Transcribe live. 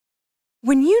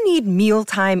When you need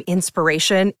mealtime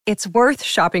inspiration, it's worth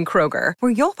shopping Kroger,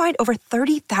 where you'll find over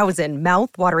 30,000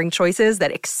 mouth-watering choices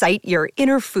that excite your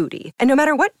inner foodie. And no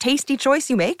matter what tasty choice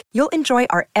you make, you'll enjoy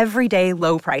our everyday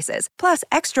low prices, plus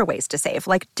extra ways to save,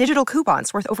 like digital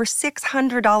coupons worth over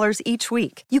 $600 each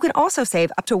week. You can also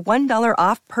save up to $1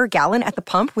 off per gallon at the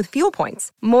pump with fuel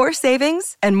points. More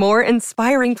savings and more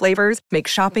inspiring flavors make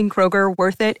shopping Kroger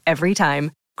worth it every time.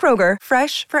 Kroger,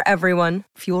 fresh for everyone.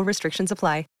 Fuel restrictions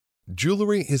apply.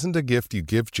 Jewelry isn't a gift you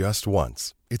give just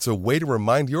once. It's a way to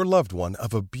remind your loved one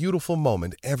of a beautiful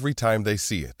moment every time they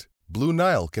see it. Blue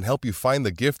Nile can help you find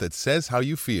the gift that says how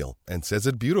you feel and says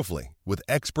it beautifully, with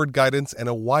expert guidance and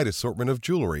a wide assortment of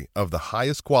jewelry of the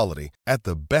highest quality at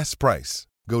the best price.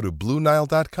 Go to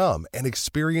BlueNile.com and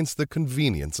experience the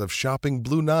convenience of shopping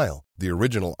Blue Nile, the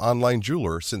original online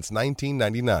jeweler since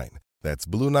 1999. That's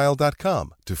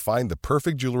BlueNile.com to find the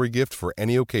perfect jewelry gift for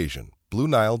any occasion.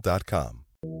 BlueNile.com.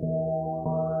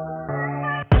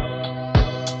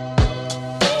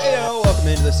 Heyo, welcome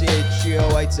into the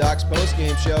CHGO White Sox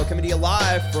postgame show, coming to you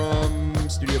live from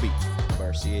Studio B of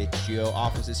our CHGO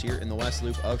offices here in the West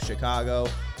Loop of Chicago.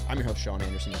 I'm your host, Sean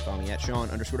Anderson. You can follow me at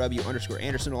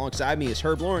Sean_W_Anderson. Alongside me is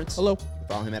Herb Lawrence. Hello. You can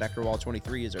follow him at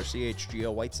Ectorwall23 as our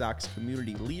CHGO White Sox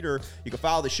community leader. You can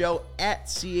follow the show at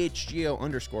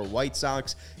CHGO_White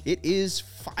Sox. It is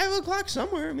 5 o'clock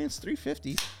somewhere. I mean, it's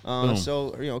 3:50.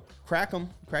 So, crack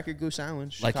them. Crack your Goose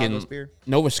Island. Like Chicago's in beer.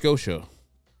 Nova Scotia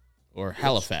or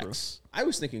Halifax. I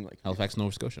was thinking like Halifax,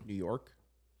 Nova Scotia. New York,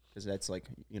 because that's like,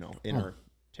 in our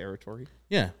territory.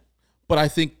 Yeah. But I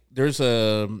think there's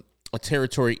a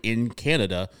territory in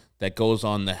Canada that goes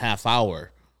on the half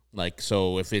hour. Like,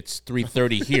 so if it's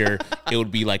 3:30 here, it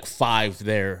would be like 5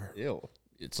 there. Ew.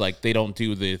 It's like they don't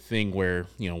do the thing where,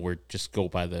 we're just go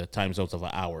by the time zones of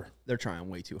an hour. They're trying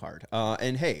way too hard.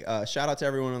 And hey, shout out to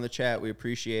everyone on the chat. We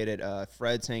appreciate it.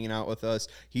 Fred's hanging out with us.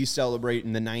 He's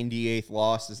celebrating the 98th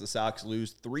loss as the Sox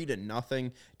lose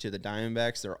 3-0 to the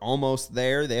Diamondbacks. They're almost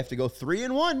there. They have to go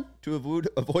 3-1 to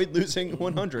avoid losing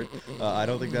 100. I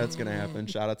don't think that's going to happen.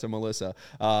 Shout out to Melissa.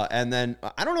 And then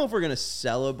I don't know if we're going to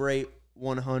celebrate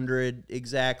 100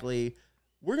 exactly.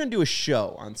 We're going to do a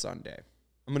show on Sunday.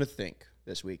 I'm going to think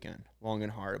this weekend long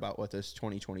and hard about what this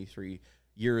 2023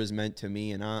 year is meant to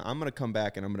me, and I'm gonna come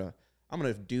back and I'm gonna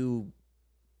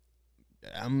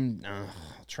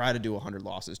try to do 100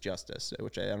 losses justice,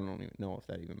 which I don't even know if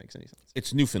that even makes any sense.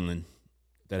 It's Newfoundland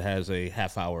that has a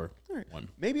half hour one.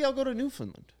 Maybe I'll go to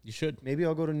Newfoundland. You should. Maybe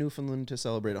I'll go to Newfoundland to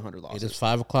celebrate 100 losses. It is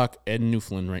 5 o'clock in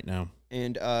Newfoundland right now.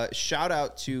 And shout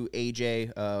out to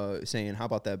AJ saying, how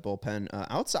about that bullpen?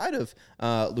 Outside of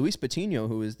Luis Patino,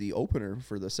 who is the opener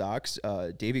for the Sox,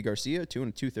 Davy Garcia, 2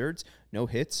 2/3, no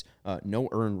hits, no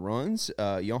earned runs.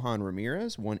 Johan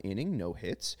Ramirez, 1 inning, no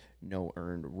hits, no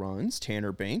earned runs.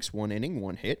 Tanner Banks, 1 inning,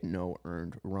 1 hit, no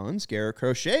earned runs. Garrett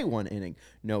Crochet, 1 inning,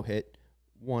 no hit,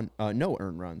 no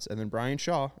earned runs. And then Brian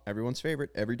Shaw, everyone's favorite,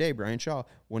 every day, Brian Shaw,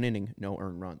 1 inning, no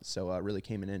earned runs. So really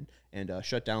came in and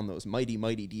shut down those mighty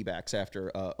D-backs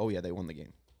after, they won the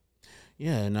game.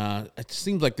 Yeah, and it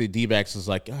seems like the D-backs is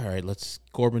like, all right,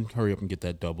 Corbin, hurry up and get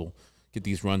that double. Get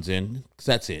these runs in, because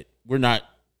that's it. We're not,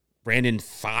 Brandon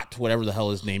Pfaadt, whatever the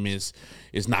hell his name is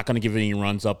not going to give any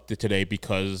runs up to today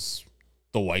because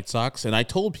the White Sox, and I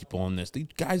told people on this, the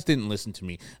guys didn't listen to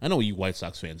me. I know you White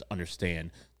Sox fans understand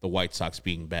the White Sox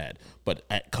being bad, but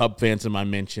at Cub fans in my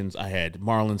mentions, I had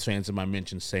Marlins fans in my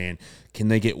mentions saying, can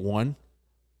they get one?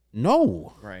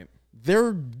 No. Right.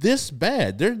 They're this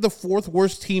bad. They're the 4th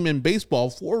worst team in baseball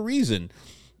for a reason.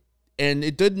 And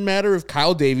it didn't matter if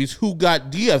Kyle Davies, who got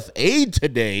DFA'd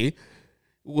today,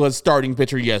 was starting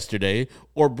pitcher yesterday,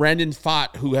 or Brandon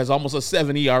Pfaadt, who has almost a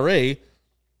 7 ERA.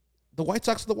 The White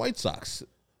Sox are the White Sox.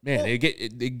 Man,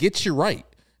 it gets you right.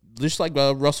 Just like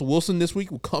Russell Wilson this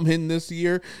week will come in this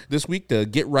week to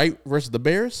get right versus the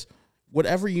Bears.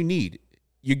 Whatever you need,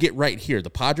 you get right here. The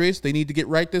Padres, they need to get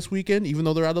right this weekend, even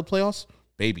though they're out of the playoffs.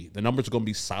 Baby, the numbers are going to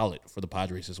be solid for the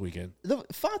Padres this weekend.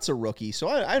 Pfaadt's a rookie, so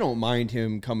I don't mind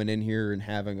him coming in here and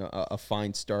having a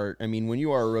fine start. I mean, when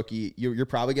you are a rookie, you're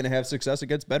probably going to have success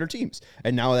against better teams.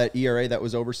 And now that ERA that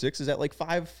was over 6 is at like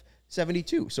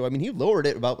 5.72. So, I mean, he lowered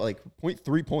it about like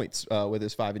 0.3 points with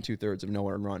his 5 2/3 of no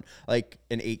earned run, like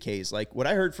in 8 Ks. Like what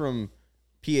I heard from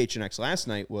PHNX last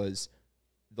night was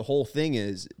the whole thing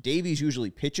is Davies usually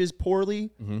pitches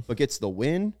poorly, but gets the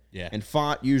win. Yeah. And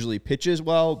Pfaadt usually pitches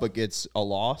well, but gets a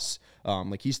loss.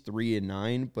 Like he's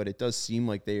 3-9, but it does seem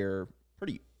like they are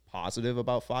pretty positive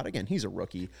about Pfaadt. Again, he's a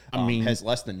rookie. Has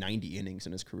less than 90 innings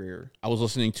in his career. I was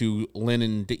listening to Lynn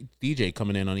and DJ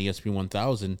coming in on ESPN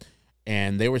 1000,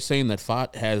 and they were saying that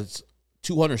Pfaadt has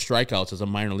 200 strikeouts as a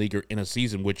minor leaguer in a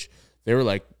season, which they were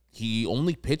like, he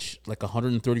only pitched like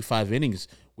 135 innings,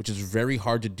 which is very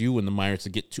hard to do in the minors to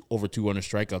get to over 200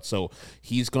 strikeouts. So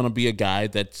he's going to be a guy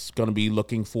that's going to be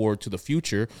looking forward to the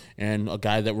future, and a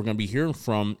guy that we're going to be hearing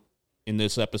from in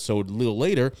this episode a little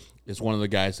later is one of the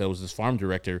guys that was his farm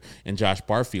director, and Josh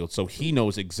Barfield. So he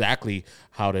knows exactly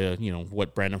how to,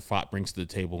 what Brandon Pfaadt brings to the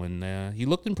table, and he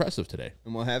looked impressive today.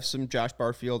 And we'll have some Josh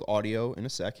Barfield audio in a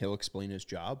sec. He'll explain his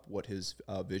job, what his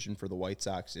vision for the White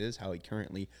Sox is, how he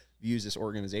currently views this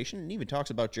organization, and even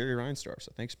talks about Jerry Reinstar.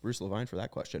 So thanks, Bruce Levine, for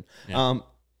that question. Yeah.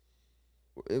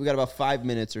 We got about 5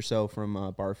 minutes or so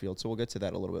from Barfield, so we'll get to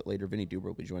that a little bit later. Vinny Duber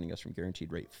will be joining us from Guaranteed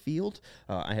Rate Field.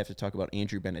 I have to talk about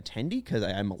Andrew Benintendi because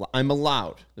I'm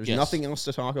allowed. There's nothing else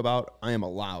to talk about. I am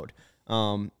allowed.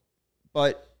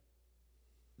 But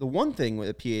the one thing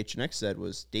that PHNX said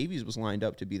was Davies was lined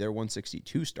up to be their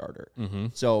 162 starter. Mm-hmm.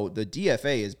 So the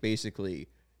DFA is basically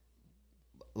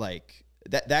like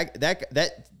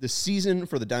that the season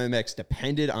for the Diamondbacks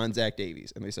depended on Zach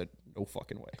Davies, and they said no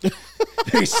fucking way.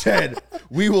 They said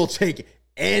we will take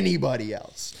anybody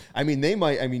else.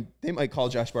 They might call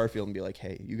Josh Barfield and be like,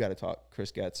 hey, you got to talk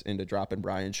Chris Getz into dropping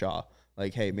Brian Shaw.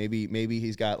 Like, hey, maybe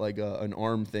he's got like an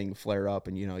arm thing flare up,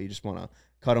 and you just want to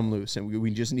cut him loose, and we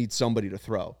just need somebody to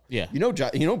throw. Yeah,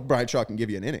 Brian Shaw can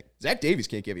give you an inning. Zach Davies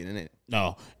can't give you an inning.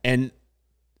 No, and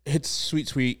it's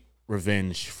sweet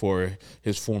revenge for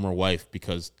his former wife,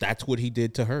 because that's what he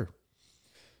did to her.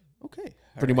 Okay,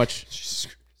 pretty much.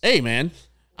 Hey, man,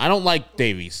 I don't like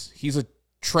Davies. He's a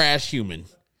trash human.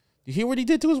 You hear what he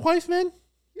did to his wife, man?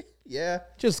 Yeah.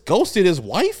 Just ghosted his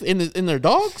wife and their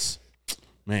dogs?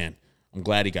 Man, I'm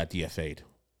glad he got DFA'd.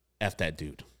 F that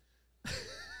dude.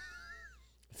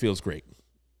 Feels great.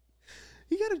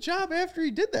 He got a job after he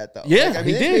did that, though. Yeah,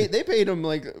 he did. They paid him,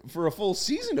 for a full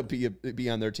season to be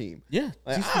on their team. Yeah.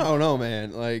 I don't know,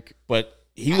 man. But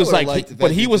he was like,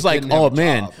 oh,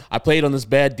 man, I played on this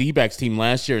bad D-backs team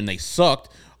last year, and they sucked.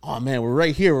 Oh, man, we're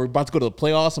right here. We're about to go to the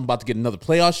playoffs. I'm about to get another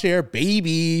playoff share.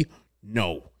 Baby,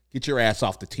 no. Get your ass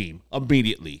off the team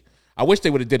immediately. I wish they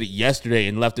would have did it yesterday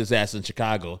and left his ass in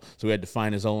Chicago, so he had to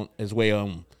find his way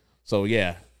home. So,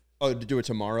 yeah. Oh, to do it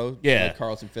tomorrow? Yeah. Like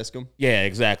Carlton Fiscum? Yeah,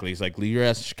 exactly. He's like, leave your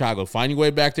ass in Chicago. Find your way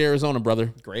back to Arizona,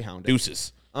 brother. Greyhound.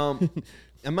 Deuces. I'm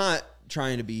not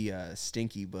trying to be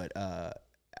stinky, but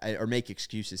or make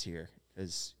excuses here,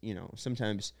 because,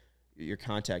 sometimes your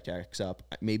contact acts up.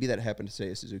 Maybe that happened to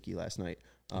Seiya Suzuki last night.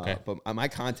 Okay. But my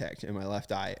contact in my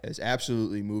left eye has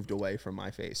absolutely moved away from my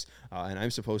face. And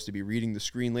I'm supposed to be reading the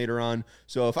screen later on.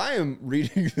 So if I am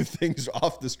reading things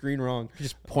off the screen wrong,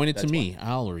 just point it to me.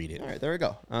 I'll read it. All right, there we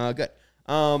go. Good.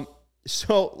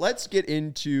 So let's get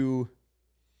into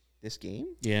this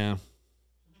game. Yeah.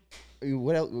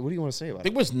 What else? What do you want to say about it?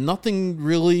 There was nothing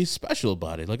really special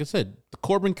about it. Like I said, the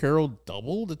Corbin Carroll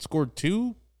double that scored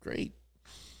 2. Great.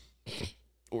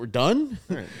 We're done.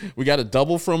 Right. We got a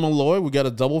double from Aloy. We got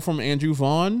a double from Andrew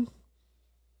Vaughn.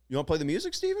 You want to play the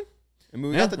music, Steven? And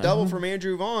we got the double from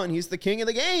Andrew Vaughn. He's the king of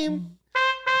the game.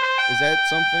 Is that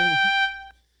something?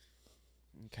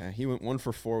 Okay, he went 1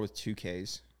 for 4 with 2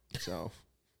 Ks. So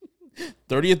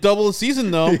 30th double of the season,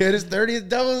 though. He had his 30th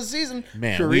double of the season.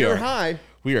 Man, career high.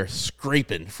 We are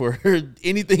scraping for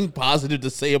anything positive to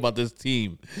say about this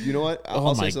team. You know what?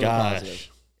 I'll say something positive.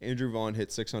 Andrew Vaughn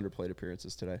hit 600 plate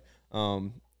appearances today.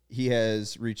 He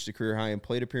has reached a career high in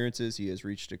plate appearances. He has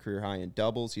reached a career high in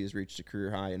doubles. He has reached a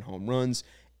career high in home runs.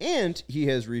 And he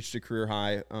has reached a career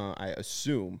high, I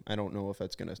assume. I don't know if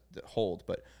that's going to hold,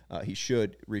 but he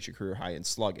should reach a career high in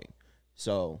slugging.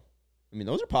 So,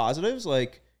 those are positives.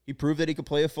 He proved that he could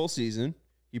play a full season.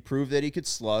 He proved that he could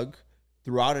slug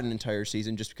throughout an entire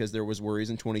season, just because there was worries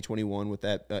in 2021 with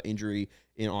that injury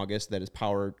in August that his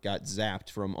power got zapped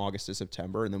from August to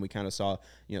September. And then we kind of saw,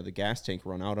 the gas tank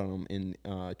run out on him in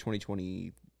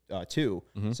 2022.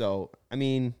 Mm-hmm. So,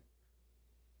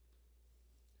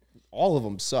 all of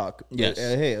them suck. Yes.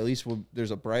 But, hey, at least there's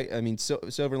a bright,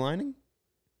 silver lining?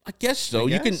 I guess so.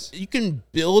 You can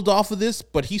build off of this,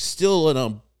 but he's still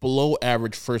a below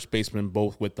average first baseman,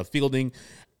 both with the fielding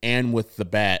and with the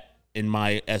bat, in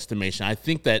my estimation. I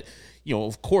think that,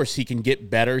 of course he can get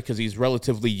better because he's a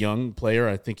relatively young player.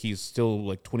 I think he's still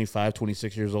like 25,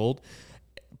 26 years old.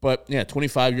 But,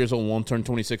 25 years old, won't turn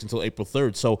 26 until April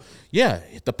 3rd. So,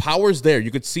 the power's there.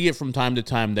 You could see it from time to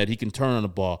time that he can turn on the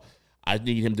ball. I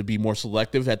need him to be more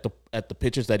selective at the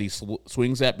pitches that he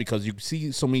swings at, because you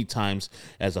see so many times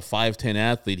as a 5'10"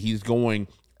 athlete, he's going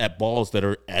at balls that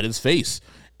are at his face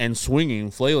and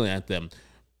swinging, flailing at them,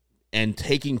 and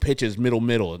taking pitches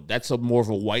middle. That's more of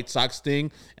a White Sox thing,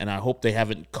 and I hope they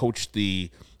haven't coached the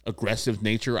aggressive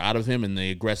nature out of him and the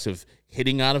aggressive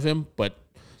hitting out of him. But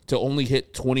to only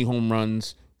hit 20 home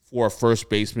runs, for a first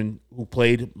baseman who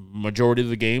played majority of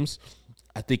the games,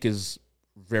 I think is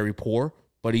very poor,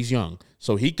 but he's young.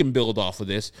 So he can build off of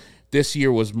this. This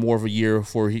year was more of a year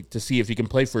to see if he can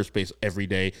play first base every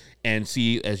day and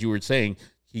see, as you were saying,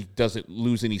 he doesn't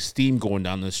lose any steam going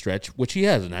down the stretch, which he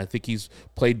hasn't. I think he's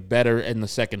played better in the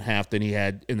second half than he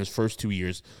had in his first 2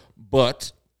 years.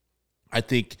 But I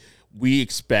think we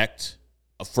expect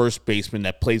a first baseman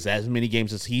that plays as many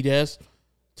games as he does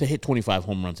to hit 25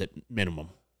 home runs at minimum.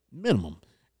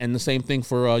 And the same thing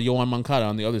for Yohan Moncada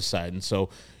on the other side. And so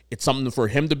it's something for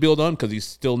him to build on because he's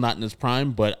still not in his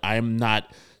prime, but I'm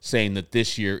not saying that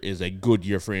this year is a good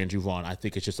year for Andrew Vaughn. I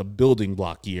think it's just a building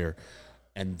block year.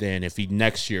 And then if he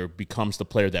next year becomes the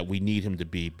player that we need him to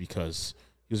be, because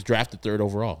he was drafted 3rd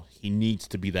overall, he needs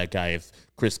to be that guy if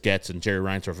Chris Getz and Jerry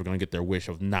Reinsdorf are going to get their wish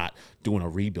of not doing a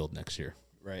rebuild next year.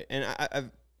 Right. And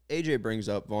AJ brings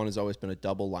up Vaughn has always been a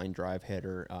double line drive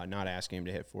hitter, not asking him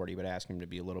to hit 40, but asking him to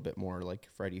be a little bit more like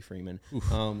Freddie Freeman.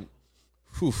 I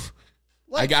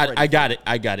got it,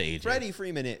 AJ. Freddie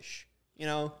Freeman-ish,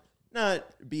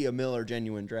 not be a Miller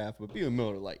genuine draft, but be a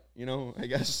Miller light, I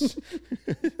guess.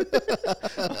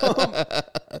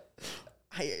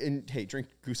 Hey, drink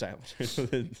Goose Island. Those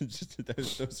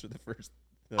were the first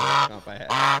comp I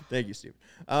had. Thank you, Steve.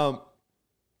 I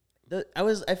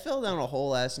fell down a hole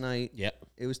last night. Yep.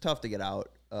 It was tough to get out.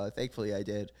 Thankfully, I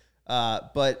did. And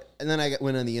then I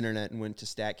went on the internet and went to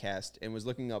StatCast and was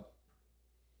looking up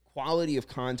quality of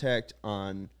contact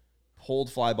on pulled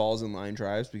fly balls and line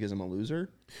drives because I'm a loser.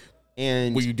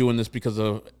 And were you doing this because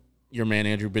of your man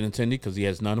Andrew Benintendi because he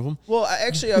has none of them? Well, I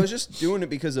was just doing it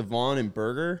because of Vaughn and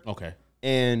Berger. Okay.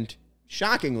 And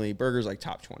shockingly, Berger's like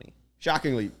top 20.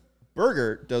 Shockingly,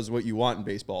 Berger does what you want in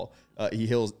baseball. He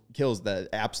kills the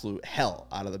absolute hell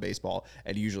out of the baseball,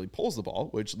 and he usually pulls the ball,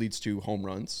 which leads to home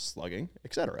runs, slugging,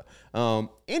 etc.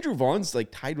 Andrew Vaughn's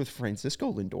like tied with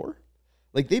Francisco Lindor.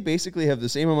 Like they basically have the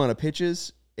same amount of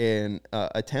pitches and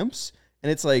attempts,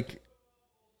 and it's like,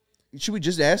 should we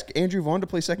just ask Andrew Vaughn to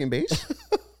play second base?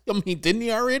 I mean, didn't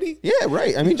he already? Yeah,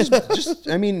 right. I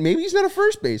mean, maybe he's not a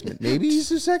first baseman. Maybe he's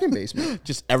a second baseman.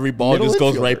 Just every ball Middle just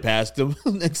goes infielder. right past him,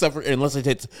 except for unless it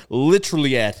hits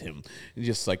literally at him. He's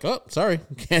just like, oh, sorry,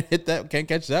 can't hit that, can't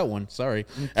catch that one. Sorry.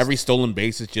 Every stolen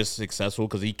base is just successful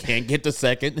because he can't get to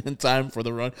second in time for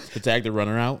the run to tag the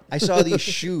runner out. I saw these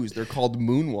shoes. They're called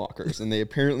moonwalkers, and they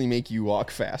apparently make you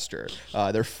walk faster.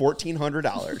 They're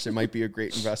 $1,400. It might be a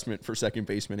great investment for second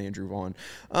baseman Andrew Vaughn.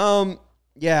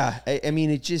 Yeah, I mean,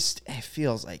 it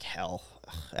feels like hell.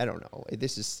 I don't know.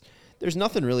 There's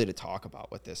nothing really to talk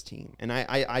about with this team. And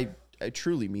I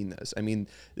truly mean this. I mean,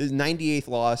 this 98th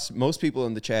loss. Most people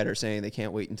in the chat are saying they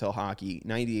can't wait until hockey.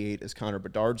 98 is Connor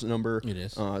Bedard's number. It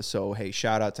is. So, hey,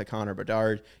 shout out to Connor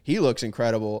Bedard. He looks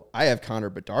incredible. I have Connor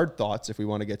Bedard thoughts if we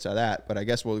want to get to that, but I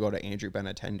guess we'll go to Andrew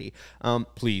Benintendi.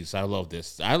 Please, I love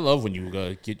this. I love when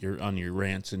you get on your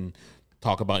rants and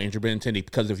talk about Andrew Benintendi,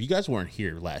 because if you guys weren't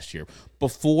here last year,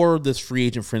 before this free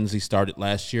agent frenzy started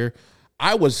last year,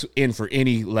 I was in for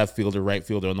any left fielder, right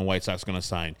fielder on the White Sox going to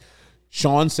sign.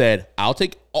 Sean said, I'll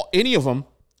take any of them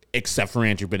except for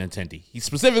Andrew Benintendi. He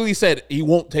specifically said he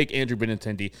won't take Andrew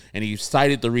Benintendi, and he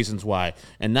cited the reasons why.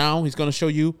 And now he's going to show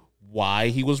you why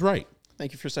he was right.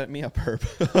 Thank you for setting me up, Herb.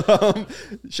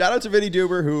 Shout out to Vinny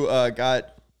Duber, who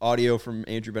got audio from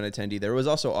Andrew Benintendi. There was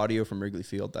also audio from Wrigley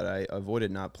Field that I avoided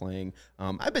not playing.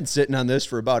 I've been sitting on this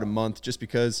for about a month just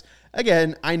because,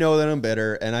 again, I know that I'm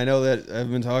bitter, and I know that I've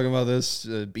been talking about this,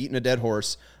 beating a dead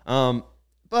horse.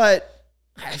 But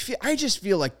I just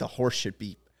feel like the horse should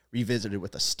be revisited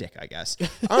with a stick, I guess.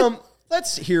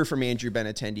 Let's hear from Andrew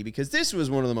Benintendi, because this was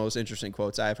one of the most interesting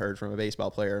quotes I've heard from a baseball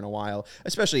player in a while,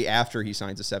 especially after he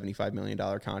signs a $75 million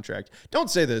contract. Don't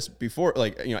say this before,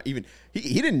 even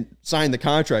he didn't sign the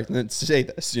contract and then say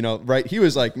this, right? He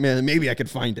was like, man, maybe I could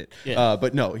find it. Yeah.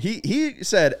 But no, he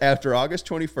said after August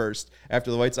 21st,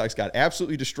 after the White Sox got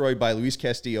absolutely destroyed by Luis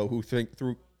Castillo, who think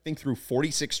through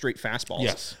 46 straight fastballs.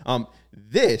 Yes.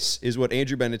 This is what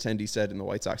Andrew Benintendi said in the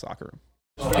White Sox locker room.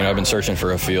 I've been searching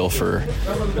for a feel for,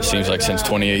 it seems like, since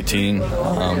 2018.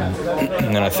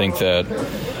 And I think that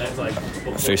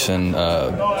facing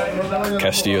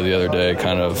Castillo the other day,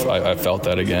 I felt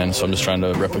that again. So I'm just trying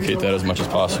to replicate that as much as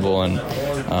possible. And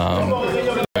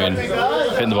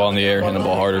hitting the ball in the air, hitting the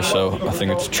ball harder. So I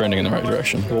think it's trending in the right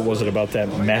direction. What was it about that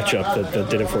matchup that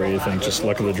did it for you? You think just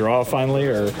luck of the draw finally,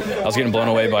 or? I was getting blown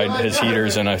away by his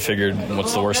heaters, and I figured,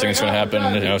 what's the worst thing that's going to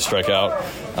happen? Strike out.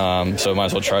 So might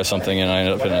as well try something, and I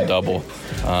ended up hitting a double.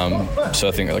 So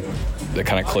I think that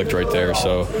kind of clicked right there.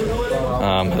 So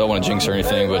I don't want to jinx or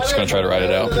anything, but just going to try to ride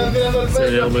it out. Is there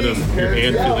an element of your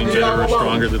hand feeling better or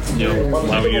stronger that's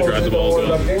allowing you to drive the ball as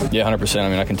well? Yeah, 100%. I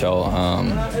mean, I can tell.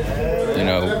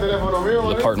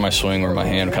 The part in my swing where my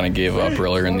hand kind of gave up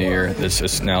earlier in the year,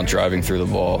 it's now driving through the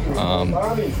ball.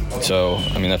 So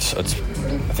I mean, that's I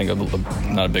think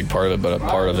not a big part of it, but a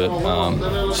part of it.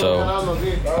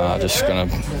 Just gonna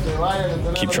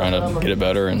keep trying to get it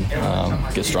better and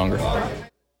get stronger.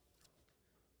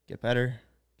 Get better,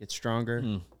 get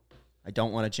stronger. I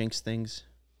don't want to jinx things.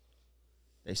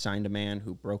 They signed a man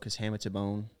who broke his hamate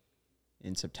bone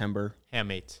in September.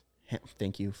 Hamate.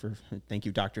 Thank you,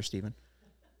 Dr. Steven.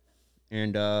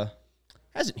 And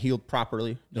hasn't healed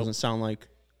properly, doesn't sound like.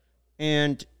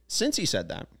 And since he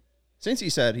said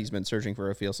he's been searching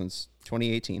for a feel since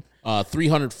 2018.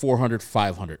 300, 400,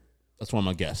 500. That's what I'm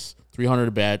going to guess.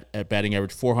 300 at batting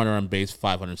average, 400 on base,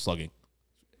 500 slugging.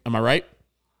 Am I right,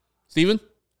 Steven?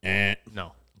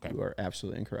 No. Okay. You are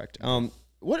absolutely incorrect.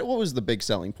 What was the big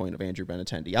selling point of Andrew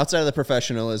Benintendi? Outside of the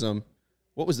professionalism,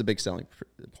 what was the big selling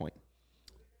point?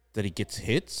 That he gets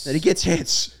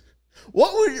hits?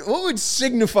 What would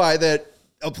signify that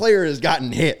a player has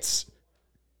gotten hits?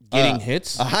 Getting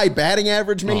hits? A high batting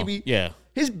average, maybe? Oh, yeah.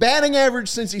 His batting average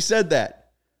since he said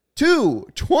that,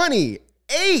 228.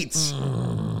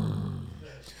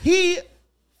 He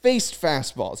faced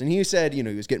fastballs, and he said, he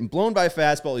was getting blown by a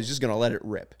fastball. He's just going to let it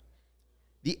rip.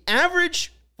 The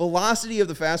average velocity of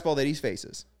the fastball that he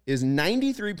faces is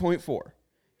 93.4.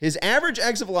 His average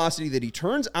exit velocity that he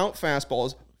turns out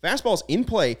fastballs in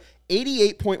play,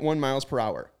 88.1 miles per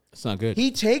hour. That's not good.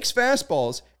 He takes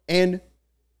fastballs and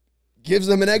gives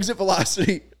them an exit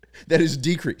velocity that is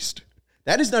decreased.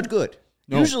 That is not good.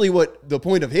 No. Usually what the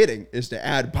point of hitting is to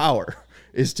add power,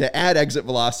 is to add exit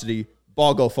velocity,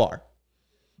 ball go far.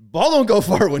 Ball don't go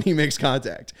far when he makes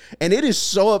contact. And it is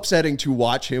so upsetting to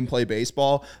watch him play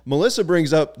baseball. Melissa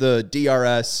brings up the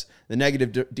DRS, the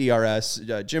negative DRS.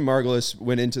 Jim Margulis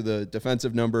went into the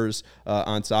defensive numbers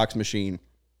on Sox Machine.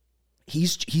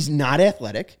 He's not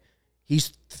athletic.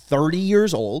 He's 30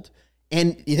 years old,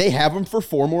 and they have him for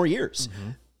 4 more years.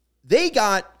 Mm-hmm.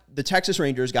 The Texas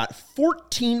Rangers got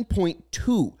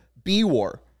 14.2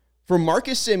 B-WAR from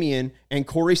Marcus Semien and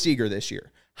Corey Seager this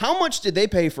year. How much did they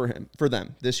pay for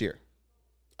them this year?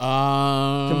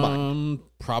 Combined.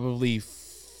 Probably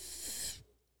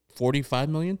 45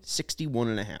 million?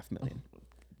 61.5 million.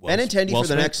 Benintendi for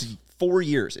the next 4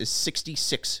 years is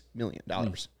 $66 million.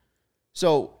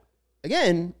 So,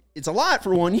 again, it's a lot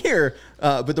for 1 year,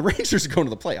 but the Rangers are going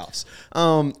to the playoffs.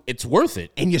 It's worth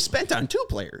it. And you spent on 2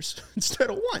 players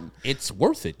instead of 1. It's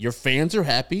worth it. Your fans are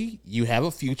happy. You have a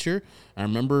future. I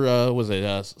remember,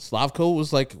 Slavko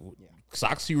was like,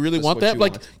 Sox, you really want that?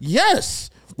 Like,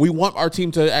 yes, we want our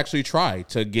team to actually try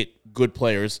to get good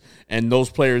players, and those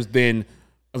players then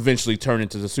eventually turn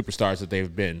into the superstars that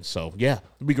they've been. So, yeah,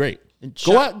 it'd be great.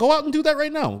 Go out and do that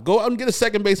right now. Go out and get a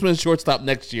second baseman and shortstop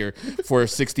next year for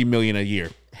 $60 million a year.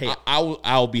 Hey,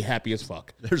 I'll be happy as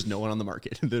fuck. There's no one on the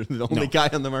market. The only guy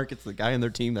on the market's the guy on their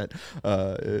team that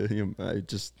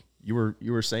you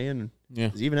were saying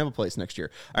does even have a place next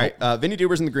year. All right, Vinny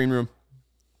Duber's in the green room.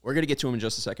 We're going to get to him in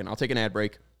just a second. I'll take an ad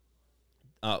break.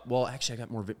 Actually, I got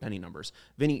more Benny numbers.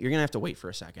 Vinny, you're going to have to wait for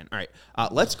a second. All right,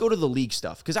 let's go to the league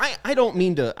stuff, because I don't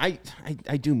mean to – I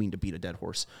do mean to beat a dead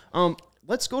horse.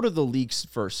 Let's go to the leagues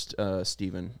first,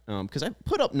 Steven, because I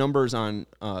put up numbers on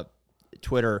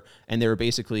Twitter, and they were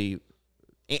basically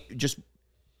just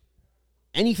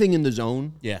anything in the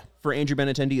zone for Andrew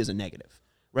Benintendi is a negative.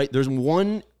 Right, there's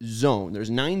one zone. There's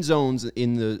 9 zones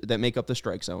that make up the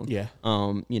strike zone. Yeah.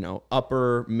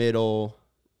 Upper, middle,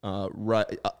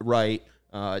 right,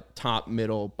 top,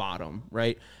 middle, bottom.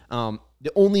 Right.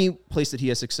 The only place that he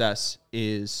has success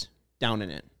is down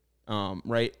and in.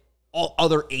 Right. All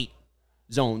other 8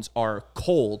 zones are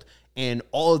cold, and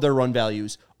all of their run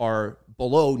values are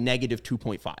below negative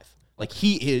 2.5. Like,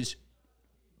 he is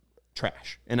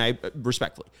trash, and I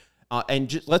respectfully.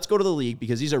 Let's go to the league,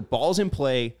 because these are balls in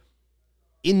play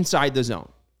inside the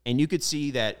zone. And you could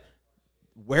see that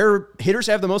where hitters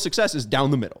have the most success is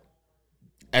down the middle.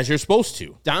 As you're supposed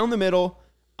to. Down the middle,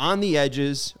 on the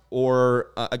edges,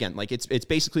 or, again, like it's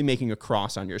basically making a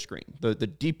cross on your screen. The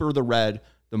deeper the red,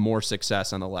 the more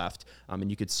success on the left. And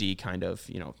you could see kind of,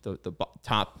 the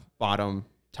top, bottom,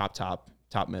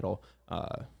 top, middle,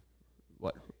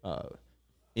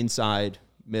 inside,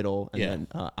 middle, and then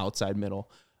outside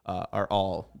middle are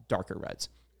all darker reds.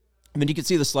 And then you can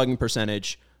see the slugging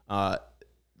percentage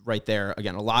right there.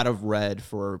 Again, a lot of red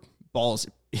for balls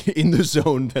in the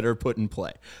zone that are put in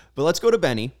play. But let's go to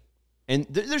Benny. And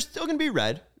there's still going to be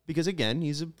red because, again,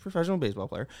 he's a professional baseball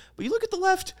player. But you look at the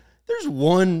left, there's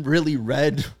one really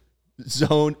red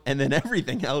zone, and then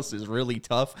everything else is really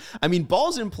tough. I mean,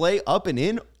 balls in play up and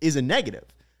in is a negative.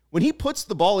 When he puts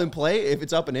the ball in play, if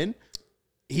it's up and in,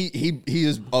 he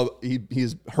is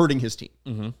hurting his team.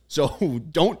 Mm-hmm. So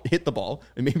don't hit the ball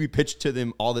and maybe pitch to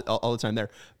them all the time there.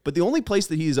 But the only place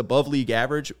that he is above league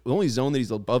average, the only zone that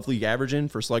he's above league average in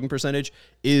for slugging percentage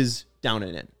is down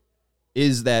and in,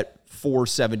 is that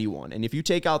 471. And if you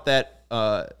take out that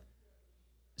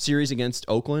series against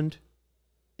Oakland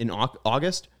in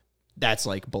August, that's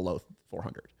like below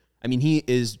 400. I mean, he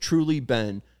is truly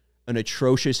been an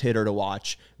atrocious hitter to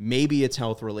watch. Maybe it's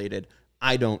health related.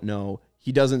 I don't know.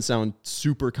 He doesn't sound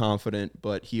super confident,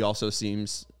 but he also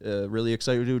seems really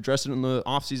excited to address it in the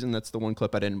offseason. That's the one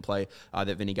clip I didn't play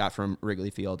that Vinny got from Wrigley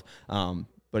Field.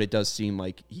 But it does seem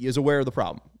like he is aware of the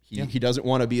problem. He doesn't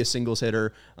want to be a singles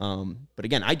hitter. But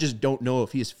again, I just don't know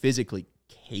if he is physically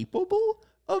capable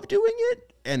of doing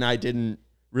it. And I didn't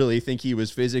really think he was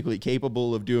physically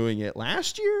capable of doing it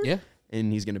last year. Yeah.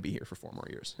 And he's going to be here for 4 more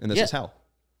years. And this is hell.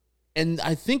 And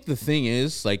I think the thing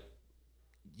is, like,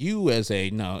 you as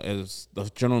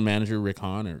the general manager, Rick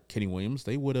Hahn or Kenny Williams,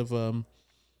 they would have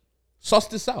sussed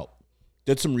this out,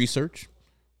 did some research,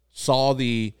 saw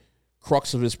the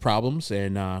crux of his problems,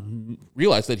 and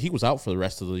realized that he was out for the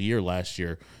rest of the year last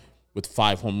year with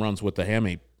 5 home runs with the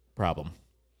hamate problem.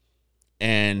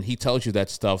 And he tells you that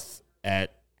stuff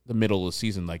at the middle of the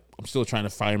season. Like, I'm still trying to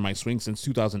find my swing since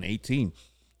 2018.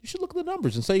 You should look at the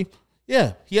numbers and say,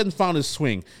 yeah, he hasn't found his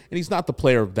swing, and he's not the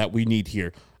player that we need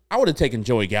here. I would have taken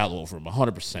Joey Gallo over him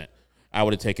 100%. I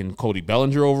would have taken Cody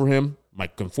Bellinger over him,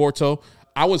 Mike Conforto.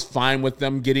 I was fine with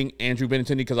them getting Andrew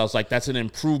Benintendi because I was like, that's an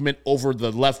improvement over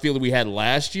the left fielder we had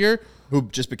last year. Who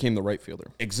just became the right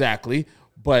fielder. Exactly.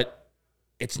 But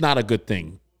it's not a good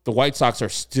thing. The White Sox are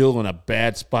still in a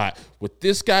bad spot. With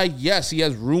this guy, yes, he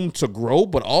has room to grow,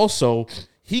 but also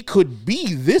he could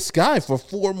be this guy for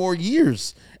 4 more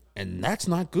years. And that's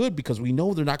not good because we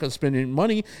know they're not going to spend any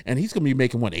money, and he's going to be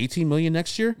making, what, $18 million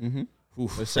next year? Mm-hmm.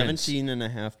 Oof,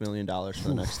 $17.5 million for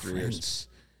the next 3 years.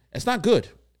 It's not good.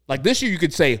 Like this year, you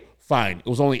could say, fine, it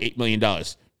was only $8 million.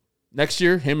 Next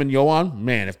year, him and Yohan,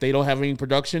 man, if they don't have any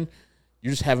production,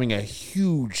 you're just having a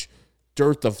huge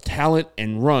dearth of talent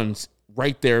and runs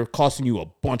right there, costing you a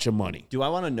bunch of money. Do I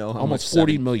want to know how almost much?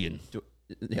 $40 million.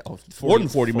 More than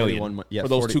 $40 million for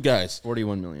those 2 guys.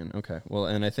 $41 million. Okay. Well,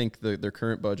 and I think their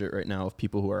current budget right now of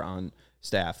people who are on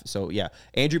staff. So, yeah,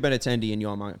 Andrew Benintendi and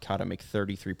Yohan Moncada make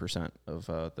 33% of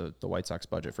the White Sox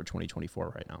budget for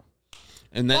 2024 right now.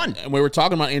 And then and we were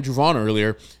talking about Andrew Vaughn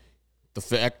earlier. The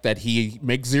fact that he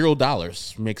makes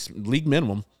 $0, makes league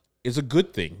minimum, is a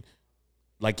good thing.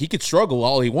 Like, he could struggle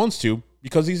all he wants to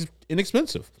because he's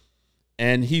inexpensive.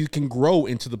 And he can grow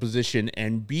into the position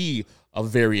and be a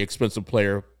very expensive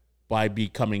player by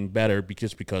becoming better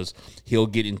just because he'll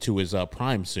get into his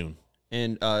prime soon.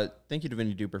 And thank you to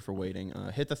Vinny Duper for waiting.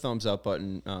 Hit the thumbs up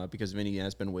button because Vinny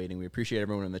has been waiting. We appreciate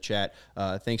everyone in the chat.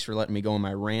 Thanks for letting me go on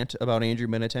my rant about Andrew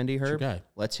Benintendi, Herb.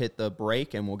 Let's hit the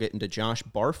break, and we'll get into Josh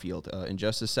Barfield in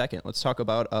just a second. Let's talk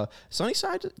about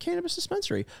Sunnyside Cannabis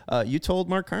Dispensary. You told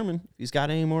Mark Carmen if he's got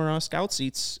any more scout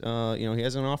seats. He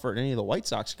hasn't offered any of the White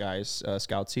Sox guys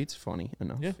scout seats. Funny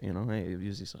enough. Yeah.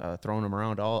 He's throwing them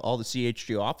around all the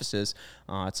CHGO offices.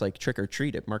 It's like trick or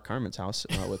treat at Mark Carmen's house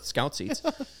with scout seats.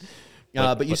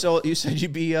 But you said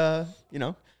you'd be,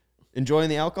 enjoying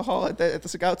the alcohol at the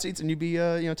scout seats, and you'd be,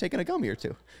 taking a gummy or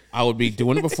 2. I would be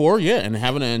doing it before, and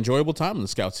having an enjoyable time in the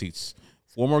scout seats.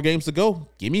 4 more games to go.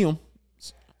 Give me them.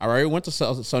 I already went to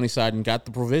Sunnyside and got the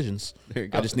provisions. There you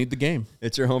go. I just need the game.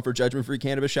 It's your home for judgment-free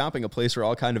cannabis shopping, a place where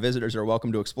all kind of visitors are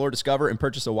welcome to explore, discover, and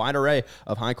purchase a wide array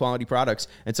of high-quality products.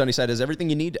 And Sunnyside has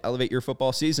everything you need to elevate your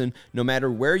football season. No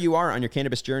matter where you are on your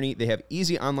cannabis journey, they have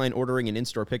easy online ordering and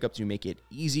in-store pickups to make it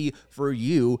easy for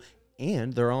you.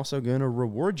 And they're also going to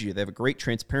reward you. They have a great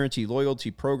transparency loyalty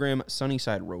program,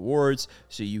 Sunnyside Rewards,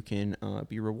 so you can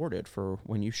be rewarded for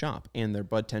when you shop. And their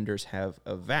bud tenders have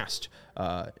a vast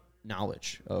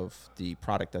knowledge of the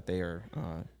product that they are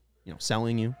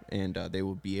selling you, and they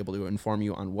will be able to inform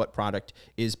you on what product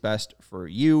is best for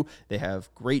you. They have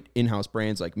great in-house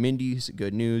brands like Mindy's,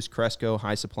 Good News, Cresco,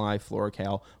 High Supply,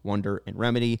 Floracal, Wonder, and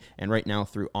Remedy. And right now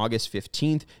through August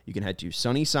 15th, you can head to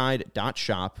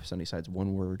sunnyside.shop, Sunnyside's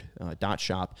one word,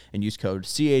 .shop, and use code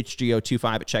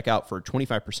CHGO25 at checkout for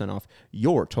 25% off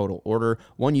your total order.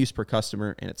 One use per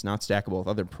customer, and it's not stackable with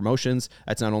other promotions.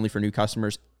 That's not only for new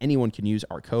customers. Anyone can use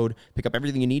our code. Pick up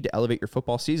everything you need to elevate your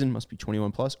football season. Must be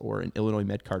 21 plus or an Illinois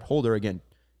MedCard holder. Again,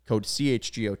 code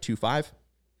CHGO25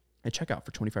 at checkout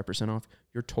for 25% off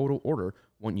your total order,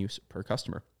 one use per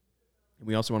customer. And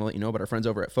we also want to let you know about our friends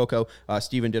over at FOCO.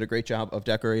 Steven did a great job of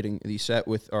decorating the set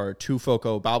with our 2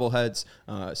 FOCO bobbleheads.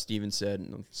 Steven said,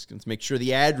 let's make sure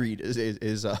the ad read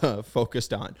is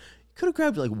focused on. You could have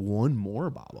grabbed like one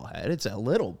more bobblehead. It's a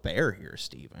little bare here,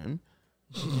 Steven.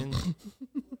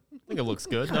 I think it looks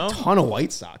good. A ton of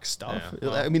White Sox stuff. Yeah,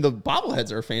 well, I mean, the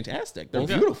bobbleheads are fantastic. They're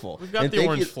beautiful. We've got the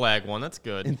orange flag one. That's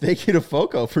good. And thank you to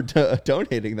FOCO for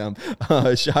donating them.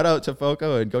 Shout out to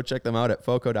FOCO, and go check them out at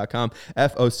FOCO.com,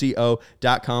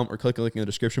 FOCO.com, or click the link in the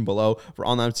description below. For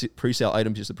all non-presale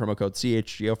items, use the promo code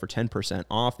CHGO for 10%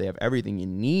 off. They have everything you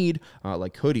need,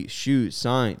 like hoodies, shoes,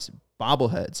 signs,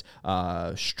 bobbleheads,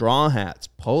 straw hats,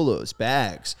 polos,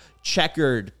 bags,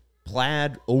 checkered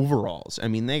plaid overalls. I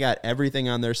mean, they got everything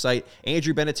on their site.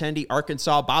 Andrew Benintendi,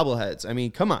 Arkansas bobbleheads. I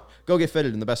mean, come on. Go get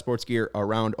fitted in the best sports gear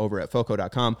around over at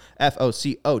FOCO.com,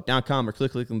 FOCO.com, or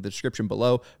click in the description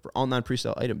below. For all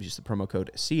non-presale items, use the promo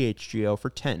code CHGO for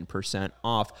 10%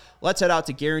 off. Let's head out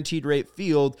to Guaranteed Rate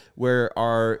Field, where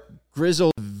our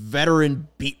grizzled veteran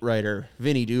beat writer,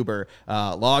 Vinny Duber,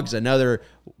 logs another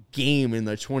game in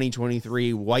the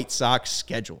 2023 White Sox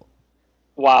schedule.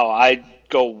 Wow, I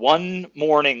go one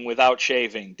morning without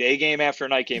shaving, day game after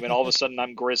night game, and all of a sudden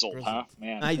I'm grizzled, huh?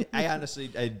 Man, I honestly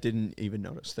didn't even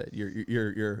notice that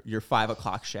your 5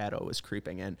 o'clock shadow was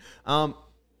creeping in. How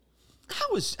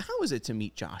was it to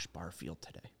meet Josh Barfield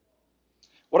today?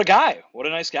 What a guy! What a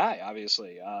nice guy.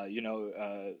 Obviously,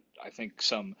 I think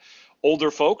some older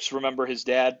folks remember his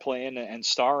dad playing and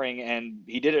starring, and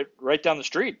he did it right down the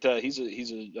street. He's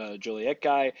a Joliet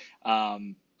guy.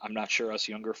 I'm not sure us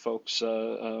younger folks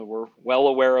were well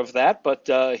aware of that, but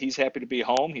he's happy to be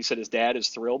home. He said his dad is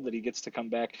thrilled that he gets to come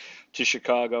back to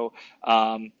Chicago.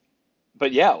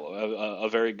 But yeah, a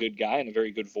very good guy and a very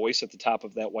good voice at the top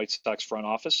of that White Sox front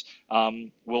office.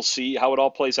 We'll see how it all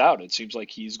plays out. It seems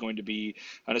like he's going to be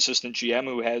an assistant GM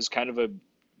who has kind of a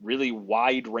really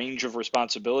wide range of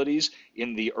responsibilities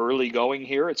in the early going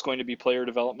here. It's going to be player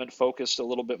development focused a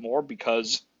little bit more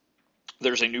because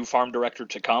there's a new farm director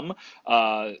to come.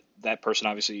 That person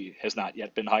obviously has not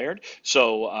yet been hired.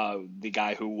 So the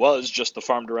guy who was just the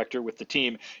farm director with the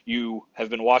team, you have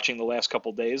been watching the last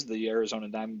couple of days. The Arizona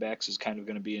Diamondbacks is kind of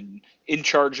going to be in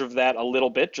charge of that a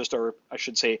little bit, or I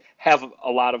should say have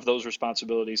a lot of those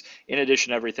responsibilities. In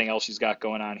addition to everything else he's got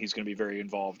going on, he's going to be very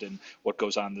involved in what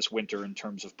goes on this winter in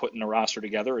terms of putting a roster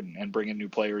together and bringing new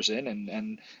players in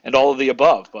and all of the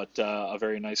above. But a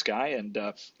very nice guy. And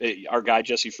our guy,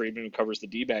 Jesse Friedman, who covers the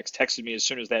D-backs, texted me as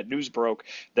soon as that news broke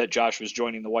that Josh was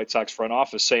joining the White Sox front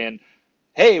office, saying,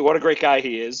 hey, what a great guy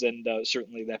he is, and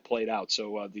certainly that played out.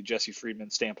 So the Jesse Friedman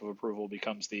stamp of approval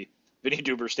becomes the Vinny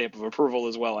Duber stamp of approval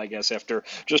as well, I guess, after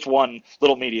just one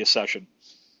little media session.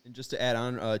 And just to add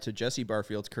on to Jesse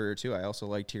Barfield's career, too, I also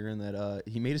liked hearing that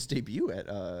he made his debut at,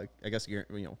 I guess,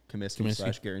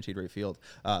 Comiskey / Guaranteed Rate Field.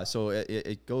 So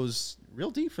it goes real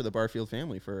deep for the Barfield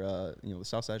family for, the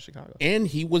south side of Chicago. And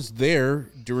he was there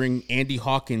during Andy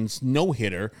Hawkins'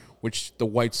 no-hitter, which the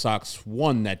White Sox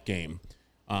won that game.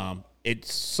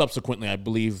 It's subsequently, I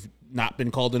believe, not been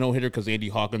called a no-hitter because Andy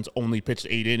Hawkins only pitched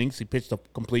 8 innings. He pitched a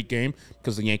complete game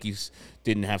because the Yankees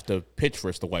didn't have to pitch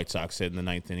versus the White Sox in the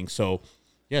 9th inning. So,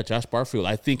 yeah, Josh Barfield,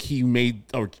 I think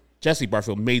Jesse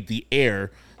Barfield made the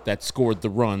error that scored the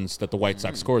runs that the White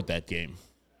Sox scored that game.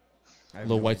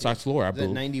 Little White Sox lore, I believe.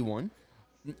 91?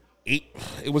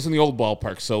 It was in the old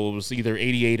ballpark, so it was either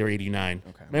 88 or 89.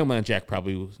 Okay. Mailman Jack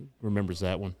probably remembers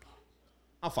that one.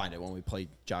 I'll find it when we play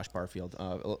Josh Barfield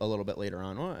a little bit later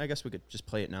on. Well, I guess we could just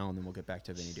play it now, and then we'll get back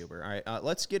to Vinny Duber. All right,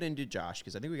 let's get into Josh,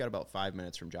 because I think we got about 5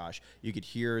 minutes from Josh. You could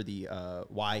hear the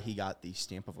why he got the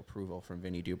stamp of approval from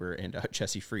Vinny Duber and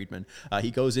Jesse Friedman.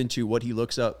 He goes into what he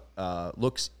looks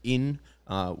in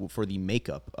for the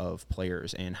makeup of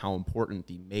players and how important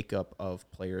the makeup of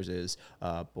players is,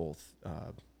 both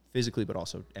physically but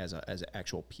also as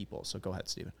actual people. So go ahead,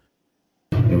 Steven.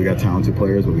 we got talented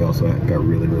players, but we also got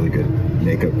really, really good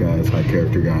makeup guys, high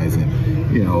character guys. And,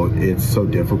 it's so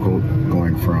difficult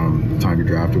going from the time you're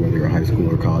drafted, whether you're a high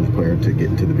school or college player, to get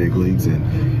into the big leagues.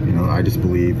 And, I just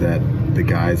believe that the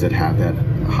guys that have that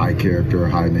high character,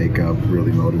 high makeup,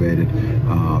 really motivated,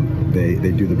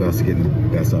 they do the best to get the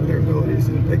best out of their abilities,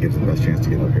 and that gives them the best chance to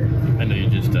get up here. I know you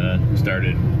just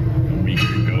started a week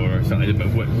ago or something, but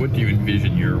what do you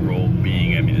envision your role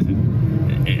being? I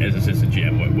mean, as assistant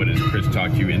GM, what has Chris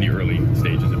talked to you in the early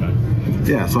stages about?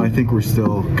 Yeah, so I think we're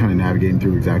still kind of navigating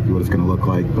through exactly what it's going to look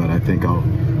like, but I think I'll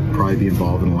probably be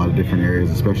involved in a lot of different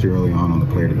areas, especially early on the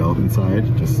player development side.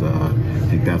 Just I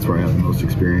think that's where I have the most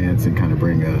experience and kind of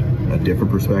bring a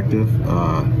different perspective.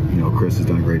 Chris has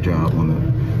done a great job on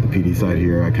the PD side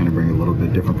here. I kind of bring a little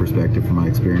bit different perspective from my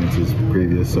experiences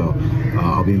previous, so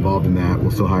I'll be involved in that.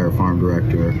 We'll still hire a farm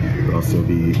director, but I'll still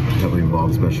be heavily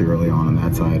involved, especially early on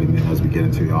that side. And then as we get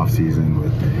into the off season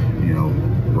with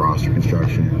roster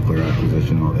construction, player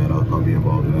acquisition, all that, I'll be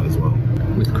involved in that as well.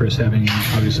 With Chris having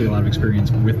obviously a lot of experience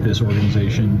with this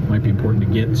organization, it might be important to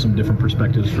get some different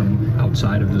perspectives from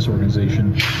outside of this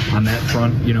organization on that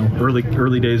front.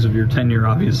 Early days of your tenure,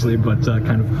 obviously, but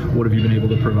kind of what have you been able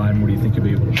to provide, and what do you think you'll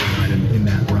be able to provide in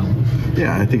that realm?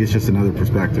 Yeah, I think it's just another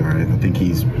perspective. Right? I think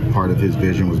part of his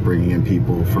vision was bringing in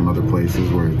people from other places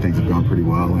where things have gone pretty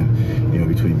well, and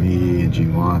between me and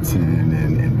Gene Watson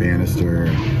and Bannister,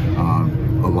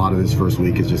 a lot of this first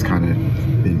week has just kind of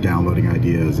been downloading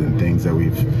ideas and things that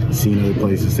we've seen other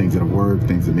places, things that have worked,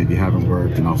 things that maybe haven't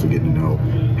worked, and also getting to know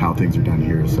how things are done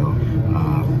here. So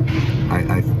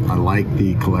I like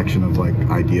the collection of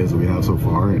ideas that we have so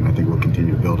far, and I think we'll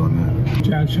continue to build on that.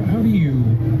 Josh, how do you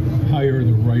hire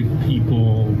the right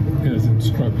people as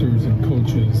instructors and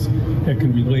coaches that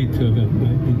can relate to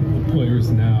the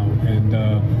players now and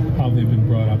how they've been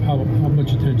brought up? How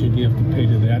much attention do you have to pay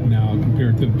to that now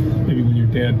compared to maybe when your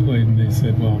dad played and they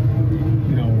said, well,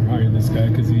 we're hiring this guy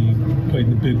because he played in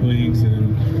the big leagues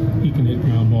and he can hit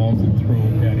ground balls and throw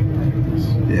batting practice?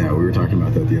 Yeah, we were talking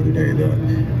about that the other day.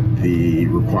 The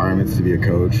requirements to be a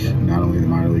coach, not only in the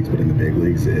minor leagues but in the big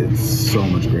leagues, it's so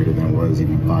much greater than it was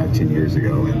even 5-10 years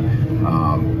ago.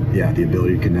 And the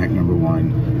ability to connect, number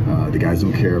one. The guys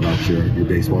don't care about your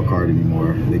baseball card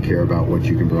anymore. They care about what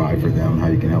you can provide for them, how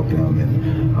you can help them,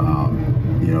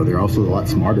 and they're also a lot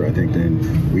smarter, I think,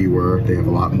 than we were. They have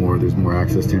a lot more. There's more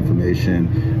access to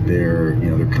information. They're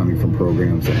coming from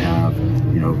programs that have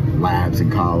labs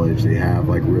in college. They have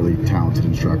really talented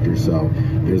instructors. So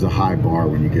there's a high bar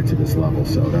when you get to this level.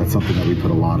 So that's something that we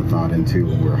put a lot of thought into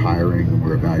when we're hiring, when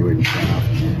we're evaluating staff,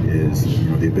 is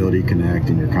the ability to connect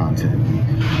and your content.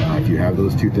 If you have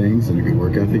those two things and a good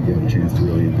work ethic, you have a chance to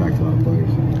really impact a lot of players.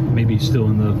 Maybe still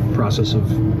in the process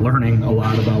of learning a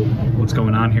lot about what's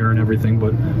going on here and everything,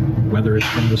 but whether it's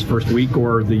from this first week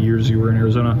or the years you were in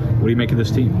Arizona, what do you make of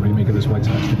this team? What do you make of this White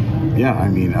Sox team? Yeah, I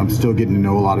mean, I'm still getting to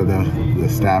know a lot of the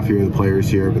staff here, the players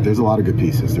here, but there's a lot of good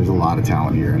pieces. There's a lot of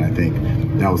talent here, and I think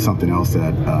that was something else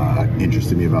that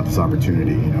interested me about this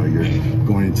opportunity. You're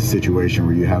going into a situation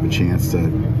where you have a chance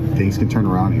things can turn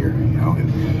around here, and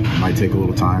it might take a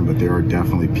little time, but there are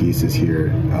definitely pieces here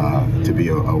to be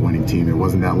a winning team. It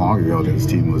wasn't that long ago that this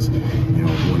team was,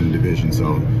 winning division,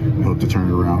 so we hope to turn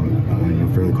it around,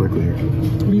 fairly quickly here.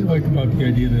 What do you like about the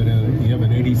idea that you have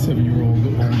an 87-year-old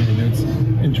owner that's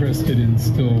interested in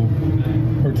still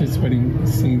participating,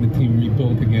 seeing the team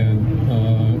rebuild again,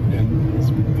 and it's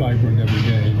vibrant every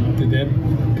day? Did that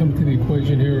come to the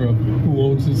equation here of who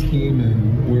owns this team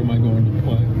and where am I going to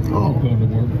play? Going to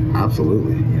work?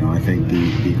 Absolutely. I think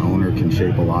the owner can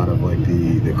shape a lot of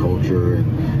the culture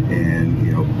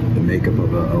and the makeup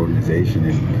of an organization,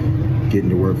 and getting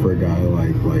to work for a guy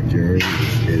like Jerry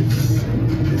is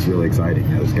really exciting.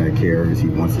 This guy cares. He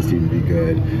wants this team to be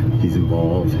good. He's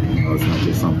involved. It's not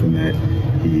just something that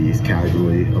he's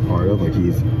casually a part of.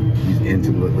 He's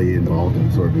intimately involved in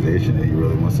this organization, and he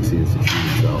really wants to see it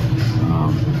succeed. So,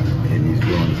 and he's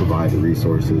willing to provide the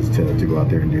resources to go out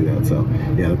there and do that. So,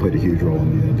 yeah, that played a huge role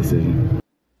in the decision.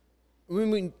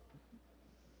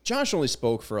 Josh only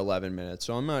spoke for 11 minutes,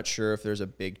 so I'm not sure if there's a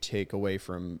big takeaway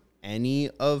from any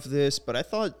of this, but I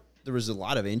thought there was a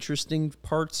lot of interesting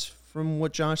parts from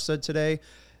what Josh said today.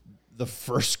 The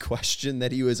first question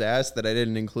that he was asked that I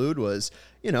didn't include was,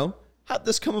 how'd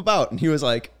this come about? And he was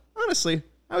like, honestly,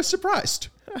 I was surprised.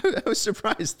 I was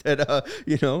surprised that,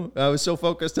 I was so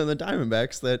focused on the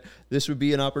Diamondbacks that this would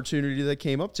be an opportunity that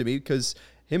came up to me, because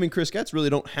him and Chris Getz really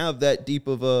don't have that deep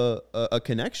of a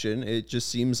connection. It just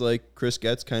seems like Chris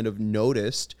Getz kind of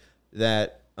noticed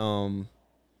that,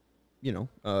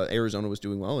 Arizona was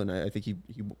doing well, and I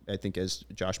think as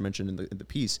Josh mentioned in the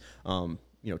piece,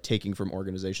 taking from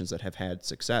organizations that have had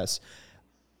success.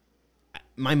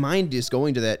 my mind is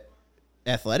going to that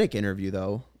Athletic interview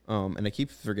though, and I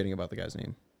keep forgetting about the guy's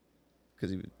name because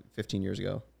he was 15 years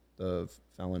ago, the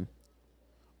felon.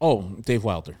 Oh, Dave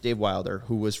Wilder. Dave Wilder,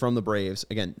 who was from the Braves.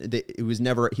 Again,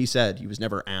 he said he was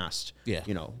never asked,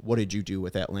 what did you do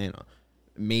with Atlanta?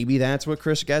 Maybe that's what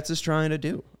Chris Getz is trying to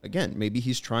do. Again, maybe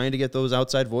he's trying to get those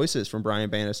outside voices from Brian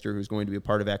Bannister, who's going to be a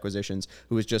part of acquisitions,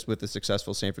 who was just with the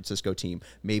successful San Francisco team.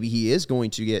 Maybe he is going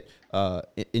to get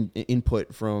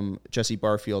input from Jesse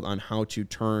Barfield on how to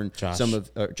turn Josh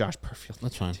Barfield.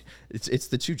 That's fine. It's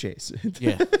the two J's.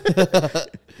 Yeah.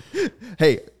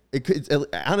 Hey,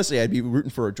 honestly, I'd be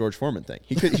rooting for a George Foreman thing.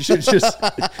 He should just.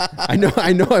 I know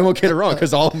I won't get it wrong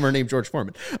because all of them are named George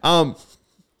Foreman. What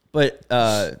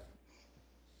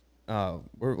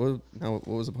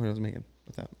was the point I was making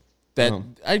with that?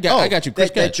 I got you,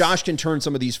 Chris. That Josh can turn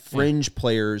some of these fringe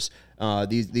players,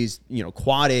 these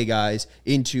quad A guys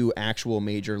into actual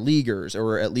major leaguers,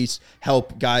 or at least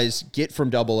help guys get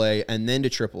from AA and then to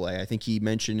AAA. I think he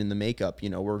mentioned in the makeup,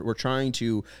 we're trying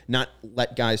to not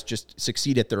let guys just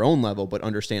succeed at their own level, but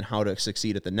understand how to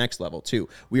succeed at the next level too.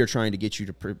 We are trying to get you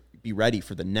to be ready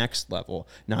for the next level,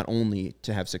 not only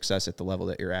to have success at the level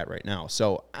that you're at right now.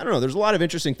 So I don't know. There's a lot of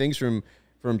interesting things from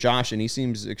Josh, and he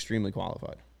seems extremely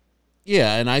qualified.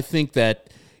 Yeah, and I think that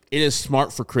it is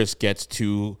smart for Chris Getz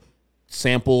to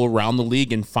sample around the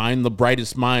league and find the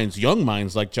brightest minds, young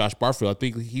minds like Josh Barfield. I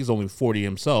think he's only 40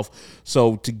 himself.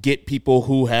 So to get people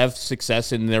who have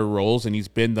success in their roles, and he's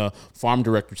been the farm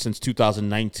director since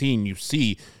 2019, you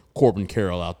see Corbin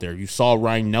Carroll out there. You saw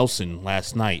Ryan Nelson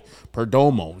last night,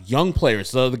 Perdomo, young players.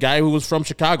 The guy who was from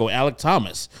Chicago, Alec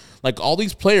Thomas. Like, all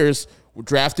these players were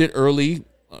drafted early,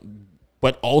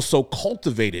 but also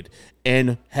cultivated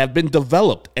and have been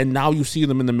developed, and now you see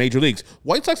them in the major leagues.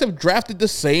 White Sox have drafted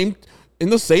in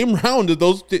the same round of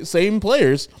those same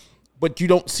players, but you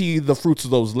don't see the fruits of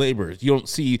those labors. You don't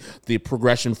see the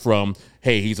progression from,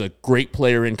 hey, he's a great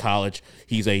player in college,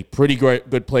 he's a pretty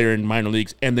good player in minor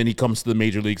leagues, and then he comes to the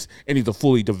major leagues, and he's a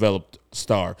fully developed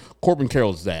star. Corbin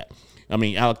Carroll is that. I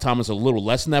mean, Alec Thomas a little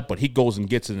less than that, but he goes and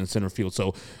gets it in center field.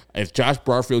 So if Josh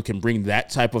Barfield can bring that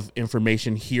type of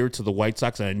information here to the White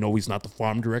Sox, and I know he's not the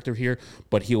farm director here,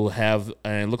 but he'll have,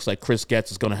 and it looks like Chris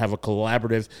Getz is going to have a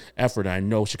collaborative effort. I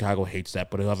know Chicago hates that,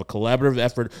 but he'll have a collaborative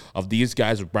effort of these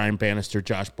guys with Brian Bannister,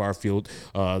 Josh Barfield,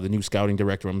 the new scouting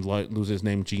director, I'm losing his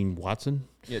name, Gene Watson?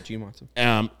 Yeah, Gene Watson.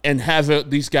 And have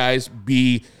these guys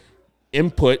be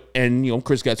input, and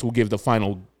Chris Getz will give the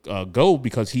final go,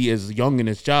 because he is young in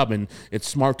his job, and it's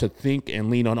smart to think and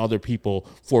lean on other people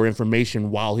for information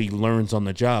while he learns on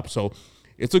the job. So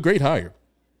it's a great hire,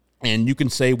 and you can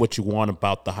say what you want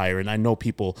about the hire. And I know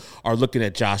people are looking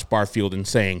at Josh Barfield and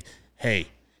saying, hey,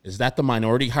 is that the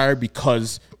minority hire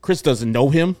because Chris doesn't know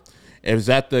him? Is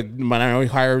that the minority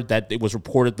hire that it was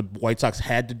reported the White Sox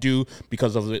had to do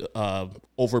because of the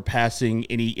overpassing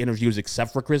any interviews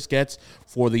except for Chris Getz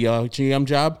for the GM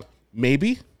job?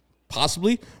 Maybe.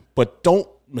 Possibly, but don't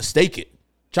mistake it.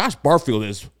 Josh Barfield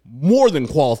is more than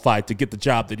qualified to get the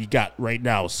job that he got right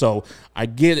now. So I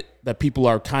get it that people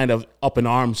are kind of up in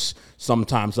arms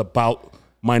sometimes about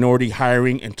minority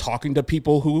hiring and talking to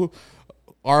people who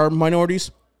are minorities,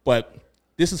 but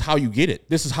this is how you get it.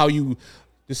 This is how you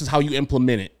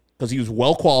implement it, because he was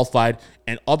well qualified,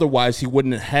 and otherwise he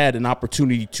wouldn't have had an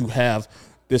opportunity to have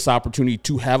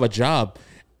a job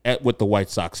with the White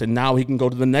Sox. And now he can go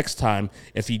to the next time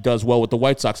if he does well with the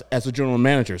White Sox as a general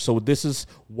manager. So this is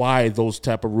why those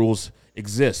type of rules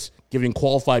exist, giving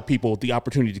qualified people the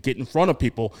opportunity to get in front of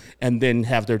people and then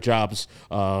have their jobs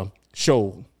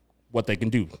show what they can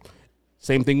do.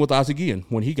 Same thing with Ozzie Guillen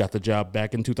when he got the job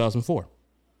back in 2004.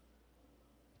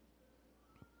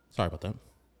 Sorry about that.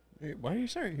 Why are you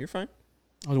sorry? You're fine.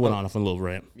 I went on a little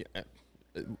rant. Yeah.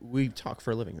 We talk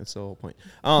for a living. That's the whole point.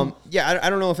 Yeah, I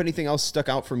don't know if anything else stuck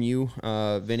out from you,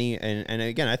 Vinny. And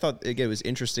again, I thought it was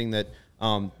interesting that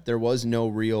there was no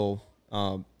real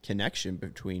connection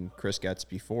between Chris Getz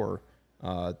before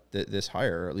this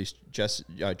hire. Or at least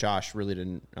Josh really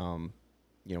didn't,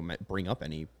 bring up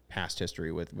any past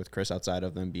history with Chris outside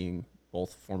of them being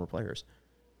both former players.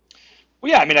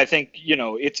 Well, yeah, I mean, I think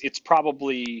it's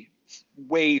probably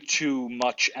way too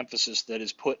much emphasis that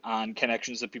is put on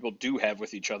connections that people do have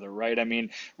with each other, right? I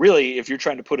mean, really, if you're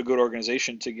trying to put a good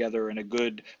organization together and a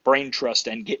good brain trust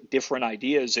and get different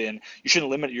ideas in, you shouldn't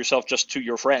limit yourself just to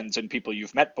your friends and people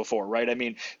you've met before, right? I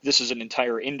mean, this is an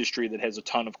entire industry that has a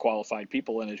ton of qualified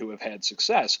people in it who have had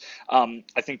success.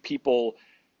 I think people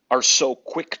are so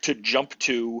quick to jump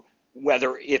to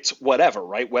whether it's whatever,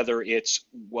 right? Whether it's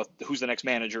who's the next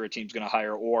manager a team's going to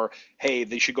hire, or hey,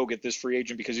 they should go get this free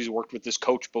agent because he's worked with this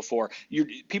coach before.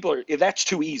 That's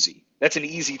too easy. That's an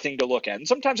easy thing to look at, and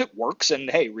sometimes it works. And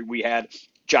hey, we had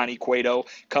Johnny Cueto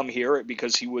come here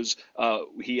because he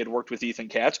had worked with Ethan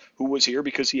Katz, who was here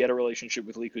because he had a relationship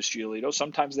with Likus Giolito.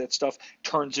 Sometimes that stuff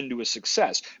turns into a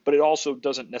success, but it also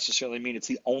doesn't necessarily mean it's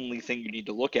the only thing you need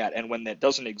to look at. And when that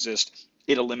doesn't exist,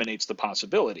 it eliminates the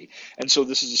possibility. And so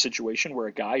this is a situation where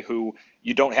a guy who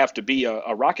you don't have to be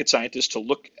a rocket scientist to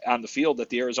look on the field at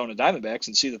the Arizona Diamondbacks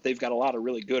and see that they've got a lot of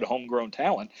really good homegrown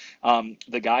talent.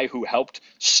 The guy who helped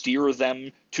steer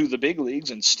them to the big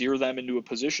leagues and steer them into a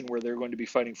position where they're going to be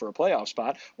fighting for a playoff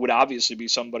spot would obviously be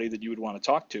somebody that you would want to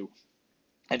talk to.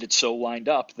 And it's so lined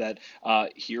up that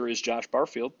here is Josh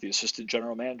Barfield, the assistant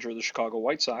general manager of the Chicago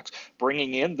White Sox,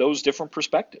 bringing in those different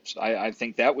perspectives. I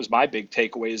think that was my big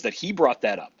takeaway, is that he brought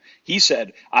that up. He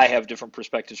said, I have different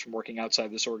perspectives from working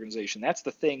outside this organization. That's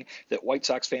the thing that White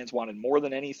Sox fans wanted more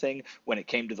than anything when it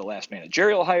came to the last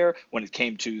managerial hire, when it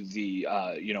came to the,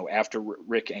 after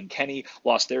Rick and Kenny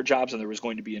lost their jobs and there was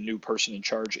going to be a new person in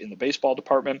charge in the baseball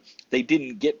department. They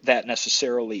didn't get that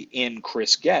necessarily in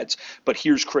Chris Getz, but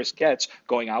here's Chris Getz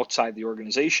going outside the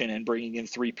organization and bringing in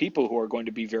three people who are going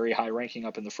to be very high ranking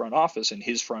up in the front office, in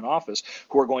his front office,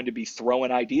 who are going to be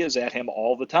throwing ideas at him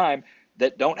all the time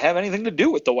that don't have anything to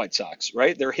do with the White Sox,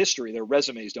 right? Their history, their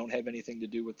resumes don't have anything to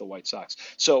do with the White Sox.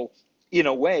 So in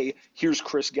a way, here's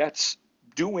Chris Getz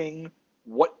doing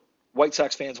what White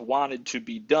Sox fans wanted to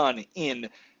be done in,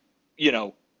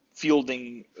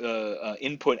 fielding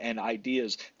input and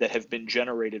ideas that have been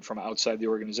generated from outside the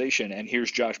organization. And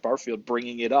here's Josh Barfield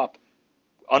bringing it up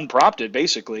unprompted,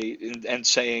 basically, and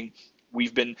saying,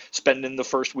 we've been spending the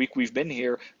first week we've been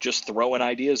here just throwing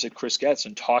ideas at Chris Getz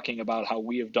and talking about how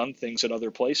we have done things at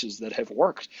other places that have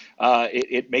worked.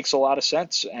 It makes a lot of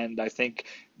sense, and I think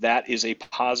that is a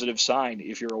positive sign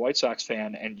if you're a White Sox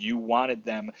fan and you wanted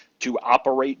them to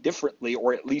operate differently,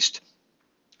 or at least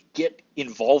get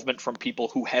involvement from people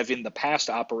who have in the past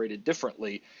operated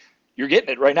differently. You're getting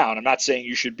it right now, and I'm not saying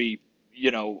you should be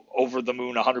over the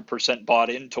moon 100% bought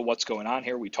into what's going on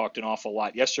here. We talked an awful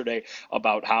lot yesterday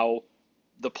about how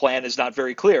the plan is not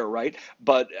very clear, right?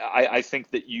 But I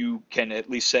think that you can at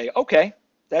least say, okay,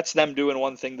 that's them doing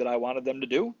one thing that I wanted them to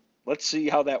do. Let's see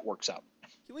how that works out.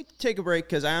 Can we take a break?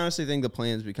 Because I honestly think the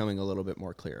plan is becoming a little bit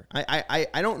more clear.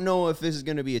 I don't know if this is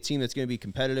going to be a team that's going to be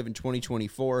competitive in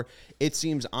 2024. It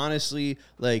seems honestly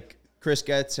like Chris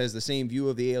Getz has the same view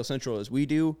of the AL Central as we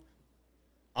do.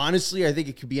 Honestly, I think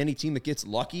it could be any team that gets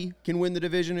lucky can win the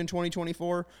division in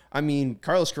 2024. I mean,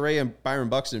 Carlos Correa and Byron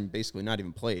Buxton basically not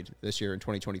even played this year in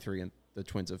 2023, and the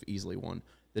Twins have easily won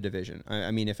the division.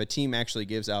 I mean, if a team actually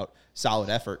gives out solid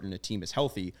effort and a team is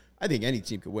healthy, I think any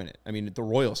team could win it. I mean, the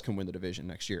Royals can win the division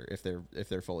next year if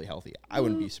they're fully healthy. I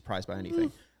wouldn't be surprised by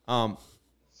anything.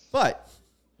 But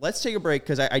let's take a break,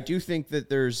 because I do think that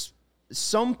there's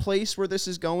some place where this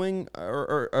is going,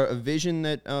 or a vision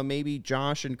that maybe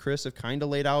Josh and Chris have kind of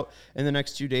laid out in the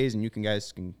next 2 days, and you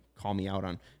guys can call me out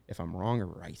on if I'm wrong or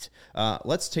right.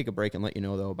 Let's take a break and let you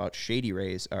know, though, about Shady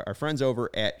Rays. Our friends over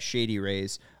at Shady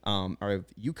Rays, are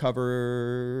you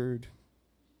covered?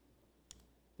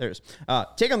 There it is.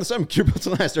 Take on the sun, cure built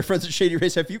to last. Our friends at Shady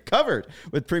Rays have you covered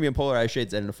with premium polarized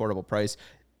shades at an affordable price.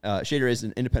 Shady Rays is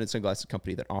an independent sunglasses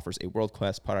company that offers a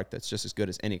world-class product that's just as good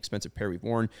as any expensive pair we've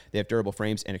worn. They have durable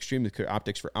frames and extremely clear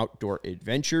optics for outdoor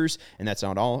adventures. And that's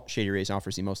not all. Shady Rays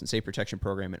offers the most safe protection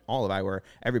program in all of eyewear.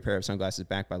 Every pair of sunglasses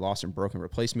backed by lost and broken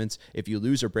replacements. If you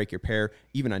lose or break your pair,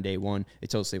 even on day one, they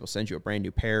tell us they will send you a brand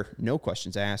new pair. No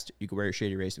questions asked. You can wear your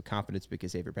Shady Rays with confidence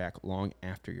because they have your back long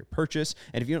after your purchase.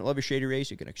 And if you don't love your Shady Rays,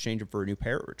 you can exchange them for a new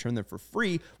pair or return them for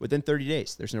free within 30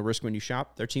 days. There's no risk when you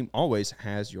shop. Their team always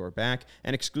has your back.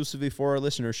 And exclusively for our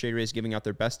listeners, Shady Rays is giving out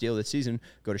their best deal this season.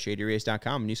 Go to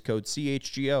shadyrays.com and use code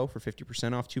CHGO for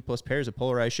 50% off 2+ pairs of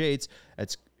polarized shades.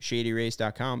 That's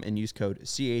shadyrays.com and use code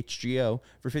CHGO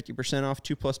for 50% off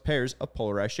 2+ pairs of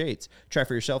polarized shades. Try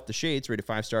for yourself the shades, rated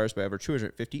 5 stars by over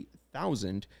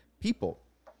 250,000 people.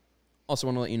 Also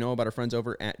want to let you know about our friends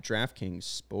over at DraftKings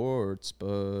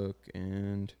Sportsbook,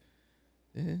 and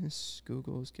this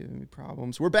Google is giving me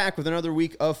problems. We're back with another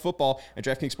week of football, and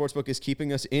DraftKings Sportsbook is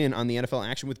keeping us in on the NFL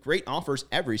action with great offers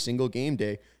every single game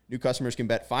day. New customers can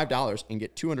bet $5 and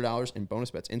get $200 in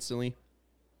bonus bets instantly.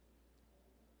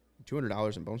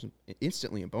 $200 in bonus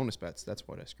instantly in bonus bets. That's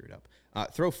what I screwed up.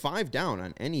 Throw $5 down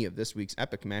on any of this week's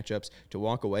epic matchups to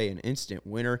walk away an instant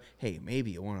winner. Hey,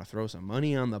 maybe you want to throw some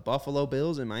money on the Buffalo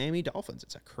Bills and Miami Dolphins.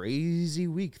 It's a crazy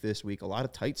week this week. A lot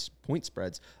of tight point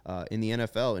spreads in the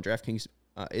NFL, and DraftKings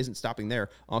isn't stopping there.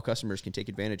 All customers can take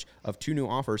advantage of 2 new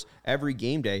offers every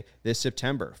game day this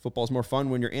September. Football's more fun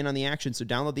when you're in on the action, so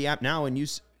download the app now and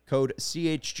use code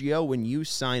CHGO when you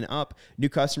sign up. New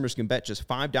customers can bet just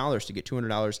 $5 to get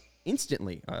 $200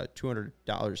 instantly.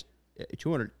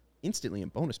 $200 instantly in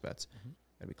bonus bets.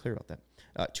 Gotta be clear about that.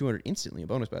 200 instantly in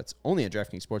bonus bets. Only at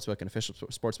DraftKings Sportsbook, an official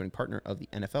sports betting partner of the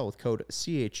NFL. With code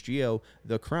CHGO,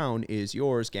 the crown is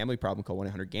yours. Gambling problem? Call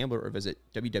 1-800-GAMBLER or visit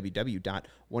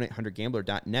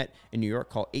www.1800gambler.net. In New York,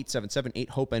 call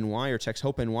 877-8-HOPE-NY or text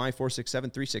HOPE-NY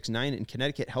 467-369. In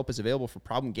Connecticut, help is available for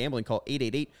problem gambling. Call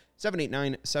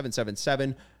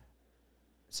 888-789-7777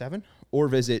 or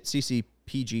visit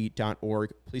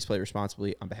ccpg.org. Please play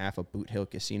responsibly on behalf of Boot Hill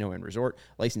Casino and Resort.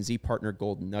 Licensee partner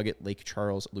Golden Nugget, Lake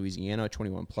Charles, Louisiana.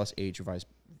 21 plus age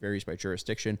varies by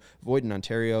jurisdiction. Void in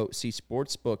Ontario. See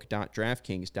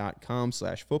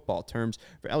sportsbook.draftkings.com/football. Terms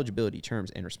for eligibility,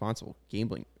 terms, and responsible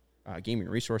gaming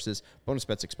resources. Bonus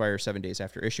bets expire 7 days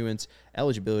after issuance.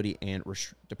 Eligibility and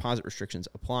deposit restrictions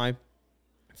apply.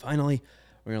 Finally,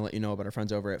 we're going to let you know about our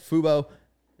friends over at Fubo.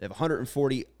 They have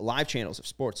 140 live channels of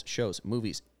sports, shows,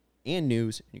 movies, and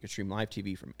news. You can stream live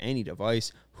TV from any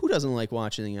device. Who doesn't like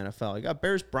watching the NFL? You got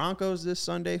Bears-Broncos this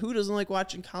Sunday. Who doesn't like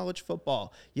watching college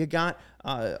football? You got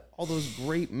all those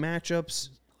great matchups.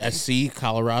 SC,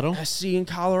 Colorado. SC in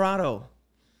Colorado.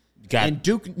 And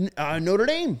Duke, Notre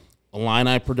Dame.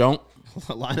 Illini, Purdue.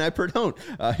 Illini, Purdue.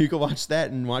 You can watch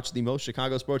that and watch the most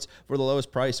Chicago sports for the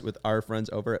lowest price with our friends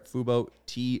over at Fubo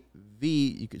TV.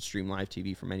 You can stream live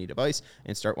TV from any device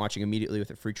and start watching immediately with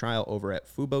a free trial over at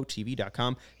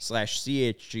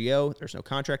FuboTV.com/CHGO. There's no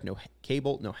contract, no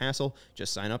cable, no hassle.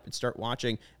 Just sign up and start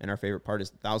watching. And our favorite part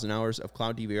is 1,000 hours of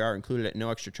cloud DVR included at no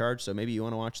extra charge. So maybe you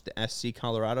want to watch the SC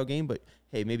Colorado game, but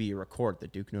hey, maybe you record the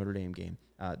Duke Notre Dame game.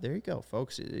 There you go,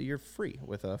 folks. You're free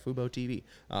with Fubo TV.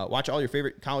 Watch all your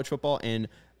favorite college football and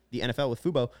the NFL with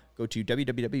Fubo. Go to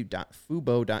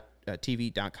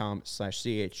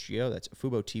www.fubo.tv.com/CHGO. That's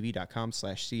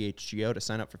FuboTV.com/CHGO to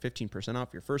sign up for 15% off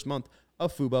your first month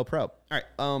of Fubo Pro. All right,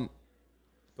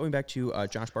 going back to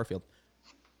Josh Barfield.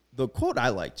 The quote I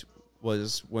liked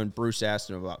was when Bruce asked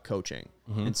him about coaching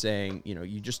and saying,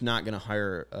 you're just not going to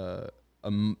hire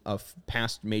a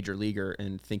past major leaguer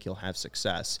and think he'll have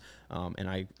success. And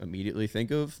I immediately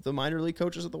think of the minor league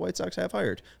coaches that the White Sox have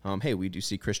hired. Hey, we do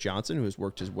see Chris Johnson, who has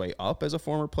worked his way up as a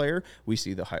former player. We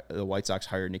see the White Sox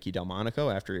hire Nicky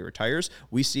Delmonico after he retires.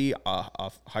 We see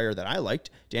a hire that I liked,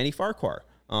 Danny Farquhar.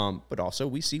 But also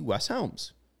we see Wes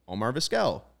Helms, Omar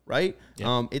Vizquel, right?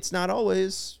 Yeah. It's not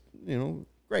always,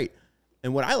 great.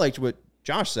 And what I liked what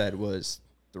Josh said was,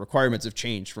 the requirements have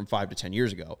changed from 5 to 10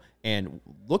 years ago. And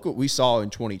look what we saw in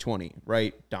 2020,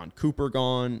 right? Don Cooper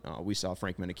gone. We saw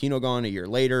Frank Menachino gone a year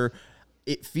later.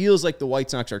 It feels like the White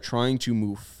Sox are trying to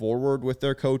move forward with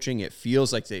their coaching. It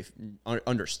feels like they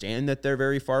understand that they're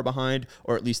very far behind,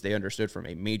 or at least they understood from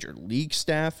a major league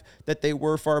staff that they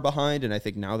were far behind. And I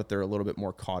think now that they're a little bit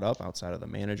more caught up outside of the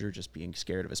manager just being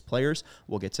scared of his players.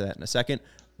 We'll get to that in a second.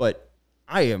 But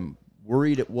I am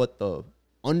worried at what the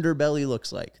underbelly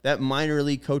looks like. That minor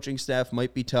league coaching staff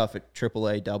might be tough at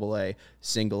AAA, AA,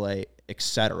 single A,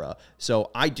 etc. So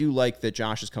I do like that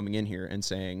Josh is coming in here and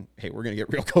saying, hey, we're going to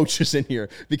get real coaches in here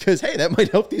because, hey, that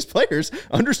might help these players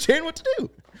understand what to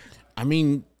do. I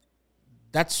mean,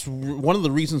 that's one of the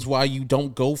reasons why you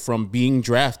don't go from being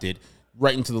drafted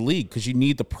right into the league, because you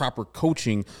need the proper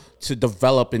coaching to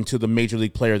develop into the major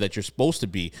league player that you're supposed to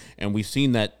be. And we've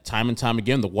seen that time and time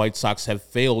again. The White Sox have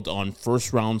failed on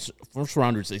first rounders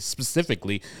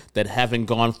specifically that haven't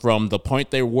gone from the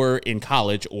point they were in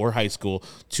college or high school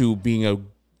to being a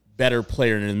better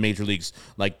player in the major leagues.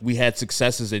 Like, we had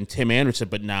successes in Tim Anderson,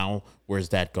 but now where's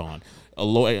that gone?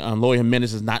 Eloy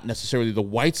Jimenez is not necessarily the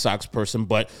White Sox person,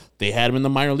 but they had him in the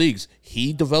minor leagues.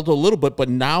 He developed a little bit, but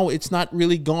now it's not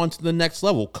really gone to the next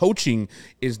level. Coaching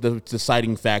is the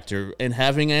deciding factor, and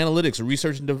having analytics, a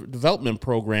research and development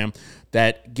program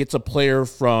that gets a player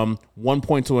from one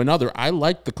point to another. I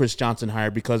like the Chris Johnson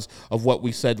hire because of what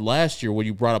we said last year when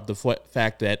you brought up the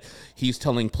fact that he's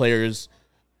telling players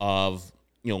of,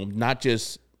 not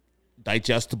just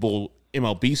digestible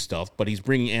MLB stuff, but he's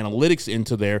bringing analytics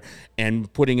into there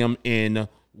and putting them in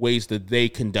ways that they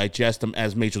can digest them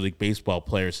as Major League Baseball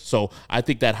players. So I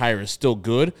think that hire is still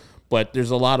good, but there's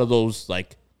a lot of those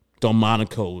like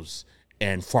Delmonicos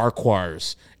and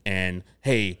Farquhars and,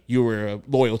 hey, you were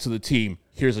loyal to the team,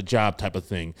 here's a job type of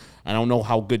thing. I don't know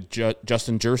how good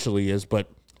Justin Jershely is, but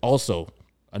also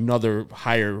another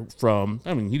hire from,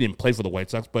 he didn't play for the White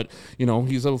Sox, but,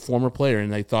 he's a former player,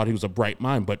 and they thought he was a bright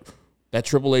mind, but that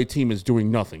AAA team is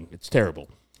doing nothing. It's terrible.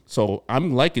 So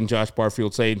I'm liking Josh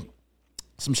Barfield saying,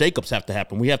 some shakeups have to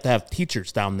happen. We have to have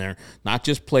teachers down there, not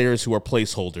just players who are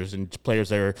placeholders and players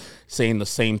that are saying the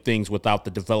same things without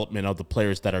the development of the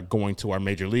players that are going to our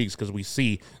major leagues, because we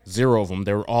see 0 of them.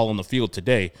 They're all on the field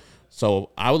today. So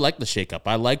I would like the shakeup.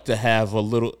 I like to have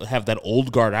that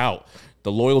old guard out,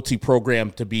 the loyalty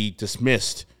program to be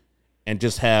dismissed, and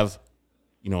just have,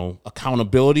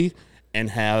 accountability and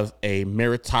have a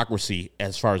meritocracy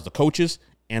as far as the coaches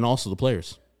and also the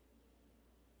players.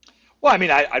 Well, I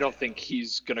mean, I don't think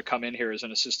he's going to come in here as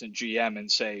an assistant GM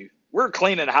and say, we're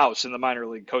cleaning house in the minor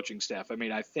league coaching staff. I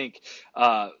mean, I think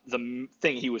the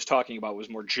thing he was talking about was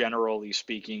more generally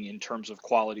speaking in terms of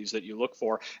qualities that you look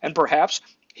for. And perhaps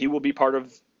he will be part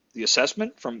of the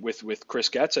assessment with Chris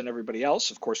Getz and everybody else.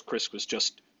 Of course, Chris was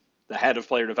just the head of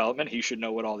player development. He should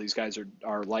know what all these guys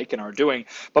are like and are doing.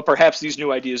 But perhaps these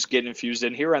new ideas get infused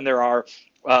in here, and there are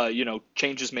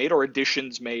changes made or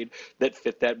additions made that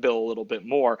fit that bill a little bit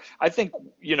more. I think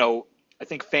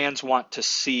fans want to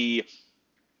see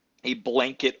a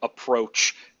blanket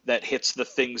approach that hits the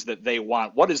things that they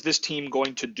want. What is this team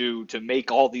going to do to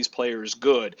make all these players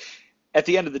good? At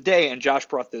the end of the day, and Josh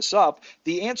brought this up,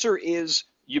 the answer is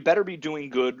you better be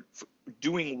doing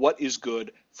what is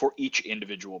good for each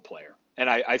individual player. And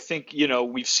I think,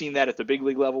 we've seen that at the big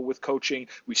league level with coaching.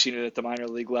 We've seen it at the minor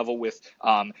league level with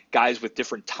guys with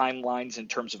different timelines in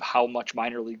terms of how much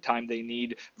minor league time they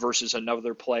need versus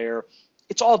another player.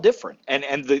 It's all different.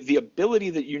 And the ability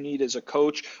that you need as a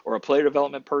coach or a player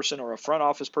development person or a front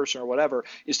office person or whatever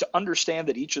is to understand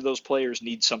that each of those players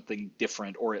needs something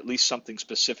different or at least something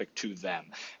specific to them.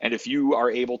 And if you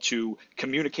are able to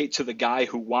communicate to the guy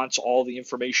who wants all the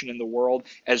information in the world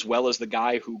as well as the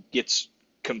guy who gets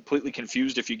completely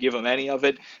confused if you give him any of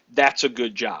it, that's a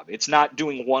good job. It's not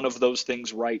doing one of those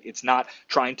things right. It's not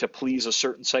trying to please a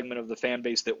certain segment of the fan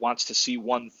base that wants to see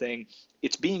one thing.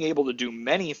 It's being able to do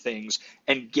many things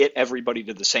and get everybody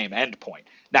to the same end point.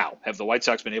 Now, have the White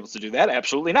Sox been able to do that?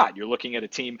 Absolutely not. You're looking at a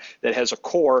team that has a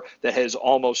core that has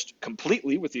almost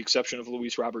completely, with the exception of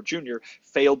Luis Robert Jr.,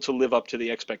 failed to live up to the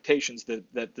expectations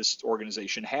that this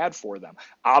organization had for them.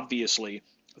 Obviously,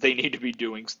 they need to be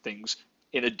doing things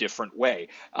in a different way.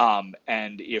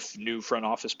 And if new front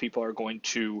office people are going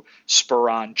to spur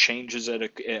on changes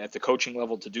at the coaching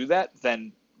level to do that,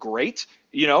 then great,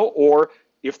 or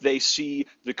if they see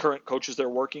the current coaches they're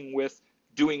working with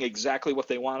doing exactly what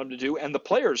they want them to do and the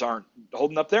players aren't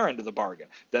holding up their end of the bargain,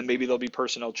 then maybe there'll be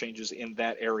personnel changes in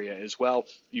that area as well.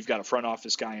 You've got a front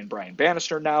office guy in Brian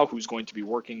Bannister now who's going to be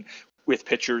working with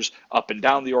pitchers up and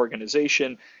down the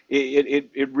organization.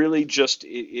 It really just,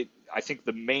 I think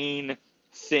the main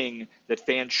thing that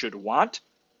fans should want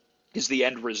is the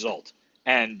end result.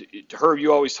 And Herb,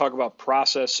 you always talk about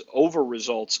process over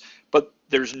results, but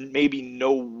there's maybe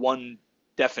no one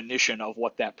definition of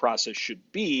what that process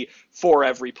should be for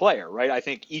every player, right? I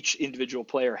think each individual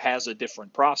player has a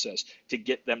different process to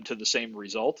get them to the same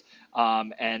result.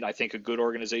 And I think a good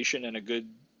organization and a good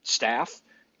staff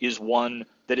is one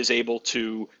that is able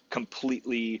to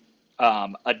completely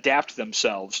adapt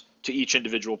themselves to each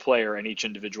individual player and each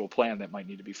individual plan that might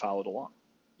need to be followed along.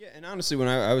 Yeah, and honestly, when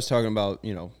I was talking about,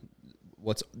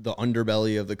 what's the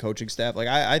underbelly of the coaching staff, like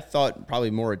I thought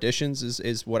probably more additions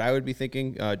is what I would be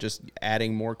thinking, just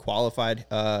adding more qualified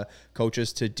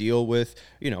coaches to deal with,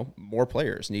 more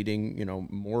players needing,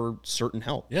 more certain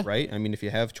help, right? I mean, if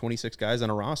you have 26 guys on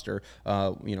a roster,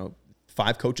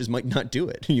 5 coaches might not do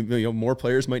it. More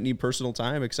players might need personal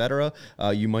time, et cetera.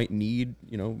 You might need,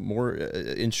 more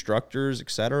instructors,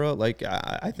 et cetera. Like,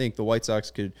 I think the White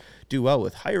Sox could do well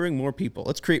with hiring more people.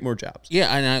 Let's create more jobs. Yeah,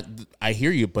 and I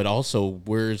hear you, but also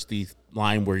where's the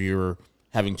line where you're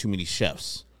having too many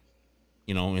chefs,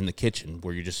 in the kitchen,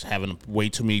 where you're just having way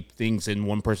too many things in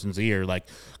one person's ear? Like,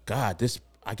 God,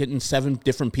 I'm getting 7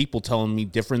 different people telling me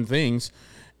different things.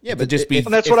 Yeah, but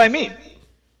that's what I mean.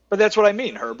 But that's what I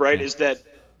mean, Herb, right, is that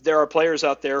there are players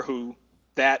out there who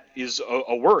that is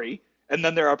a worry, and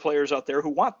then there are players out there who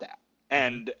want that.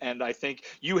 And I think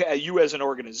you as an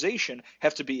organization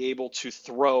have to be able to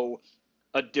throw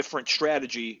a different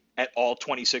strategy at all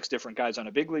 26 different guys on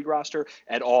a big league roster,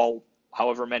 at all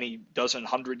however many dozen,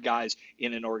 100 guys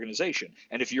in an organization.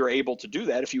 And if you're able to do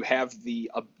that, if you have the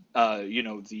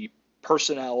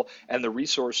personnel and the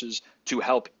resources to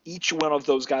help each one of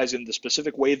those guys in the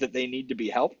specific way that they need to be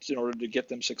helped in order to get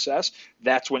them success,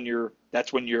 that's when you're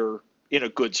in a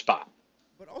good spot.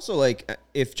 But also, like,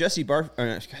 if Jesse I'm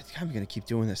going to keep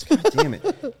doing this. God damn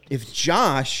it. If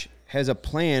Josh has a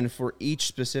plan for each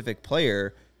specific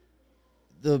player,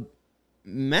 the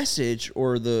message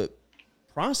or the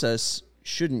process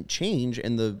shouldn't change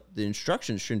and the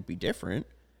instructions shouldn't be different.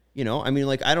 I mean,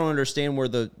 like, I don't understand where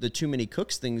the too many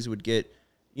cooks things would get,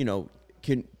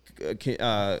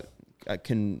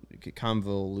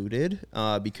 convoluted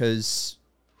because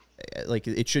like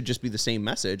it should just be the same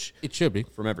message. It should be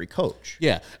from every coach.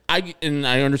 Yeah, I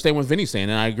understand what Vinny's saying,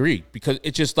 and I agree because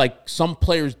it's just like some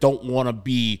players don't want to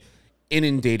be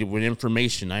inundated with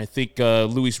information. I think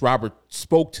Luis Robert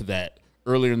spoke to that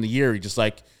earlier in the year. He just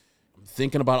like, I'm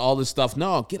thinking about all this stuff.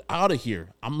 No, get out of here.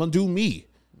 I'm gonna do me.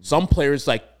 Some players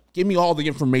like, give me all the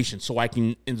information so I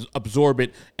can absorb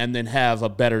it and then have a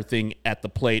better thing at the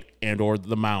plate and or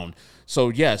the mound. So,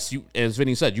 yes, you, as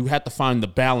Vinny said, you have to find the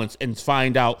balance and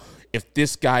find out if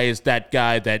this guy is that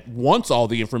guy that wants all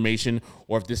the information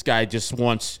or if this guy just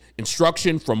wants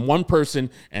instruction from one person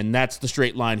and that's the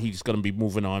straight line he's going to be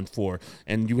moving on for.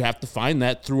 And you have to find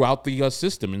that throughout the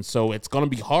system. And so it's going to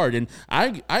be hard. And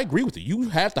I agree with you. You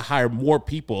have to hire more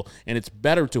people, and it's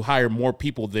better to hire more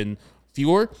people than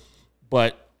fewer.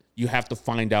 But you have to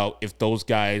find out if those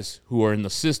guys who are in the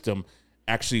system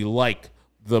actually like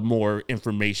the more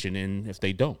information, and if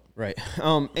they don't. Right.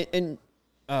 There's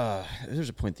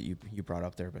a point that you brought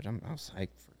up there, but I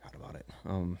forgot about it.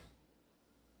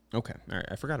 Okay. All right.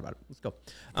 I forgot about it. Let's go.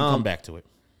 Come back to it.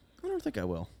 I don't think I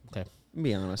will. Okay. To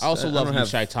be honest. I also love you,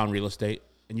 Chi-Town Real Estate,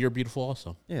 and you're beautiful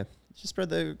also. Yeah. Just spread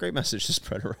the great message to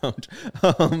spread around.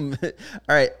 All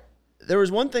right. There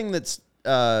was one thing that's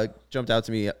jumped out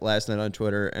to me last night on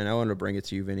Twitter, and I wanted to bring it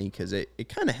to you, Vinny, because it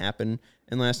kind of happened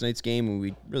in last night's game when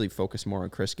we really focused more on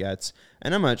Chris Getz,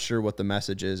 and I'm not sure what the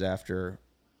message is after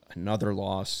another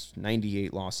loss,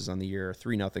 98 losses on the year,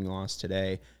 3-0 loss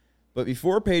today. But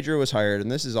before Pedro was hired, and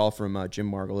this is all from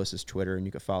Jim Margulis' Twitter, and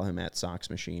you can follow him at Sox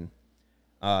Machine.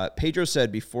 Pedro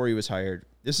said before he was hired,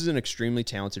 "This is an extremely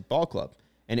talented ball club,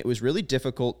 and it was really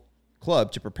difficult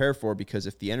club to prepare for because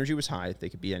if the energy was high, they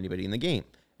could beat anybody in the game.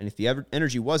 And if the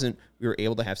energy wasn't, we were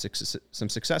able to have some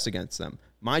success against them.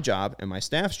 My job and my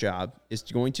staff's job is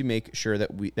going to make sure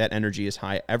that that energy is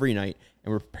high every night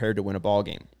and we're prepared to win a ball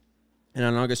game." And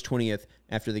on August 20th,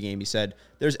 after the game, he said,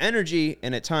 "There's energy,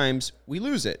 and at times we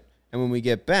lose it. And when we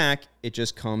get back, it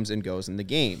just comes and goes in the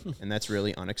game. And that's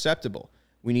really unacceptable.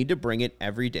 We need to bring it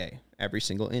every day, every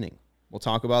single inning. We'll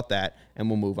talk about that, and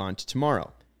we'll move on to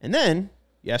tomorrow." And then,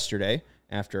 yesterday,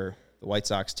 after the White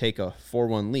Sox take a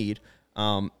 4-1 lead,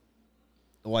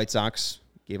 the White Sox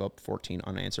gave up 14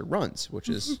 unanswered runs, which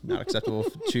is not acceptable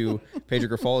to Pedro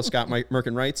Grifol, Scott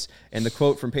Merkin writes. And the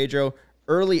quote from Pedro,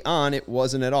 "Early on, it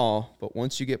wasn't at all, but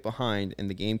once you get behind and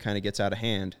the game kind of gets out of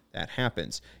hand, that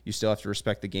happens. You still have to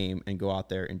respect the game and go out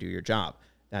there and do your job.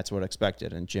 That's what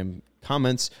expected." And Jim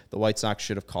comments, "The White Sox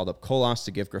should have called up Colas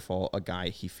to give Grifol a guy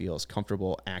he feels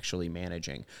comfortable actually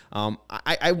managing." I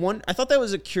thought that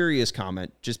was a curious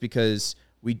comment just because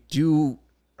we do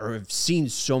or have seen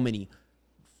so many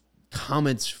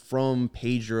comments from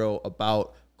Pedro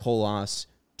about Colas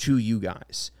to you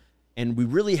guys. And we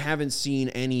really haven't seen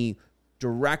any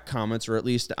direct comments, or at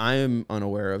least I am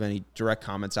unaware of any direct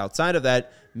comments outside of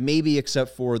that, maybe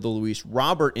except for the Luis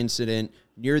Robert incident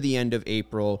near the end of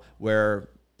April where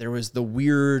there was the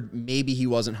weird, maybe he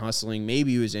wasn't hustling,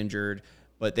 maybe he was injured,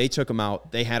 but they took him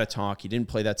out. They had a talk. He didn't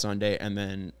play that Sunday, and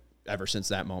then ever since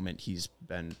that moment, he's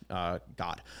been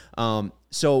God.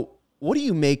 So what do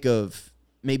you make of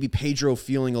maybe Pedro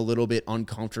feeling a little bit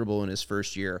uncomfortable in his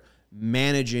first year,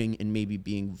 managing and maybe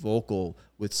being vocal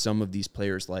with some of these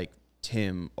players like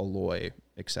Tim, Aloy,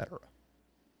 etc.?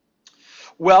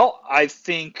 Well, I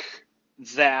think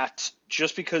that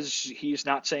just because he's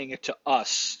not saying it to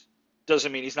us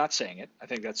doesn't mean he's not saying it. I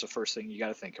think that's the first thing you got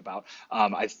to think about.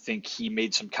 I think he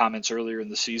made some comments earlier in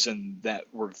the season that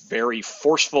were very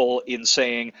forceful in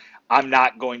saying, "I'm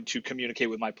not going to communicate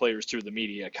with my players through the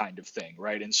media," kind of thing,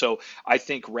 right? And so I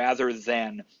think rather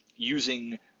than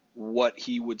using what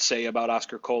he would say about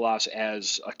Oscar Colas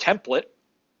as a template,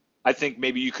 I think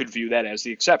maybe you could view that as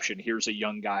the exception. Here's a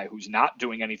young guy who's not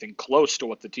doing anything close to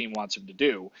what the team wants him to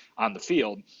do on the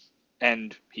field,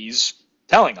 and he's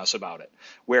telling us about it.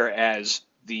 Whereas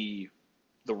the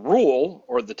rule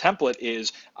or the template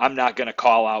is, I'm not going to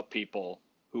call out people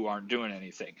who aren't doing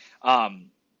anything.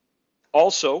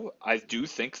 Also, I do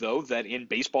think, though, that in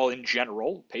baseball in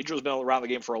general, Pedro's been around the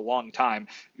game for a long time.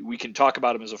 We can talk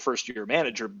about him as a first-year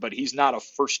manager, but he's not a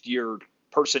first-year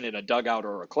person in a dugout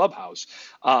or a clubhouse.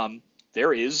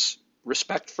 There is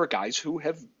respect for guys who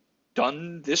have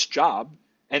done this job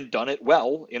and done it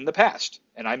well in the past.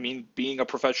 And I mean being a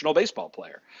professional baseball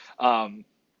player.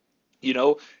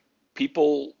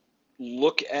 People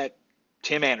look at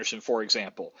Tim Anderson, for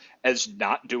example, as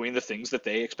not doing the things that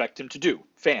they expect him to do.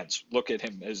 Fans look at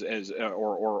him as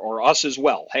or us as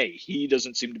well. Hey, he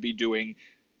doesn't seem to be doing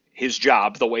his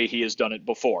job the way he has done it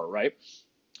before, right?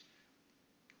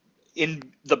 in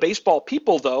the baseball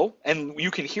people, though, and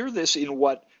you can hear this in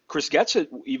what Chris Getz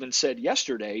even said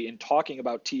yesterday in talking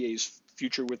about TA's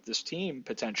future with this team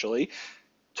potentially,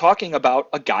 talking about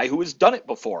a guy who has done it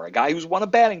before, a guy who's won a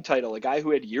batting title, a guy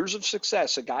who had years of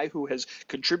success, a guy who has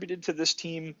contributed to this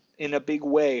team in a big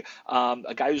way,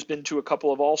 a guy who's been to a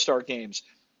couple of all-star games.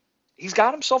 He's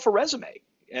got himself a resume,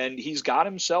 and he's got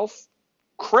himself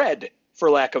cred, for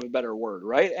lack of a better word,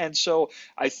 right? And so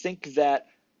I think that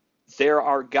there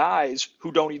are guys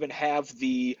who don't even have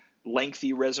the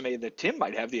lengthy resume that Tim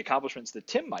might have, the accomplishments that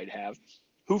Tim might have,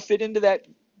 who fit into that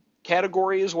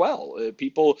category as well.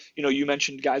 People, you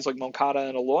mentioned guys like Moncada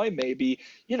and Eloy, maybe,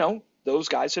 those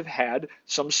guys have had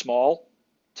some small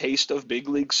taste of big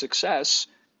league success.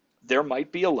 There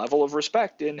might be a level of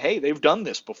respect in, hey, they've done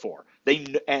this before. They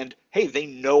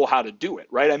know how to do it,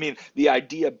 right? I mean, the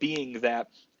idea being that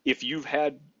if you've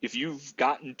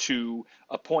gotten to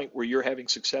a point where you're having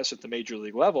success at the major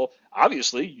league level,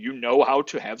 obviously you know how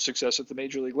to have success at the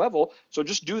major league level. So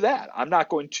just do that. I'm not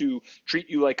going to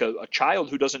treat you like a child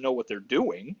who doesn't know what they're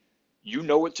doing. You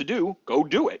know what to do, go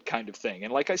do it, kind of thing.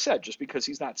 And like I said, just because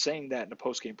he's not saying that in a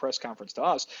post-game press conference to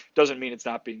us doesn't mean it's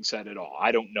not being said at all.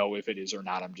 I don't know if it is or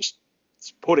not. I'm just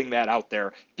putting that out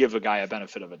there, give a guy a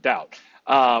benefit of a doubt.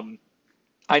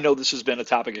 I know this has been a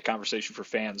topic of conversation for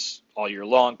fans all year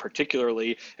long,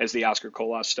 particularly as the Oscar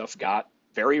Colas stuff got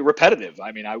very repetitive.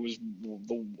 I mean, I was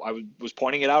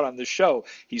pointing it out on this show.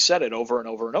 He said it over and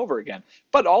over and over again.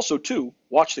 But also, too,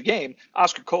 watch the game.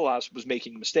 Oscar Colas was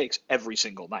making mistakes every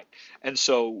single night. And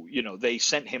so, they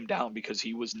sent him down because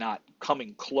he was not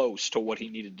coming close to what he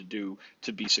needed to do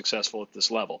to be successful at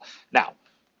this level. Now,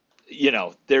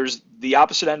 there's the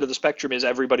opposite end of the spectrum is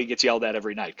everybody gets yelled at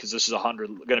every night because this is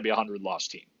going to be a 100-loss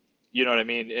team. You know what I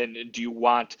mean? And do you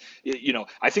want,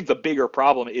 I think the bigger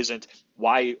problem isn't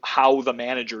how the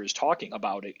manager is talking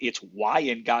about it. It's why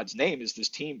in God's name is this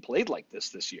team played like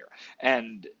this year?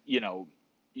 And, you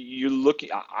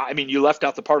left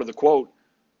out the part of the quote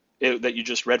that you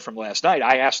just read from last night.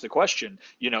 I asked the question,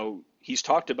 he's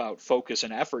talked about focus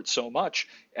and effort so much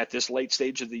at this late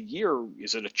stage of the year.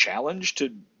 Is it a challenge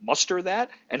to muster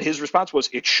that? And his response was,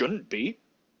 it shouldn't be.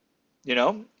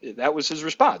 That was his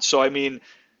response. So, I mean,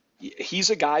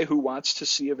 he's a guy who wants to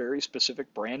see a very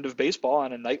specific brand of baseball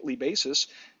on a nightly basis.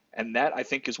 And that, I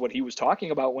think, is what he was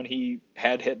talking about when he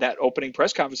had that opening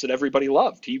press conference that everybody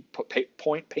loved. He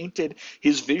painted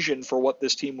his vision for what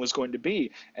this team was going to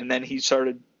be. And then he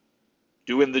started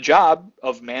doing the job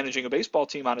of managing a baseball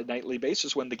team on a nightly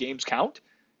basis when the games count,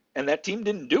 and that team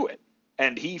didn't do it.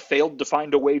 And he failed to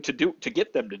find a way to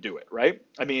get them to do it, right?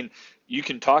 I mean, you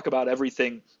can talk about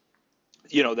everything,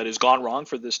 that has gone wrong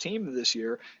for this team this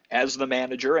year. As the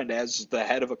manager and as the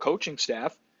head of a coaching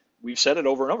staff, we've said it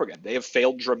over and over again. They have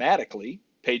failed dramatically,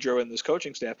 Pedro and this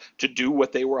coaching staff, to do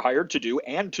what they were hired to do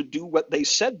and to do what they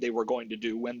said they were going to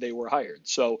do when they were hired.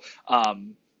 So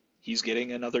he's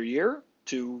getting another year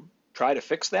to try to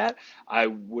fix that. I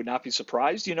would not be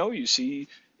surprised, you see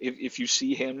if you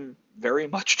see him very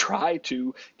much try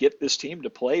to get this team to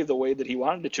play the way that he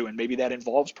wanted it to, and maybe that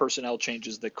involves personnel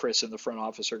changes that Chris and the front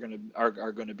office are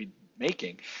going to be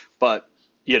making. But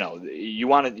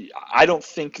I don't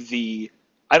think the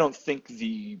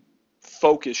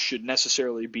focus should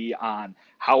necessarily be on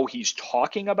how he's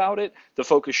talking about it. The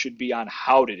focus should be on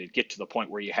how did it get to the point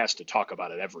where he has to talk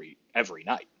about it every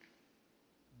night.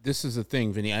 This is the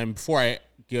thing, Vinny. And before I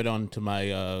get on to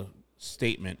my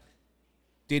statement,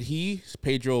 did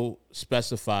Pedro,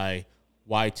 specify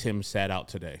why Tim sat out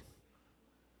today?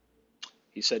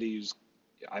 He said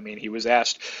he was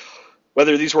asked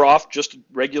whether these were just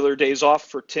regular days off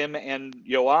for Tim and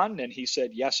Yoan, and he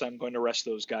said, yes, I'm going to rest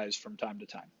those guys from time to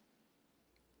time.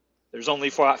 There's only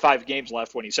 5 games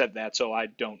left when he said that, so I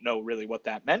don't know really what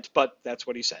that meant, but that's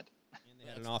what he said. And they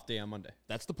had an off day on Monday.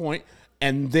 That's the point.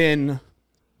 And then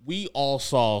we all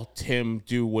saw Tim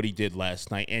do what he did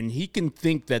last night, and he can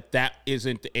think that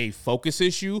isn't a focus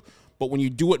issue, but when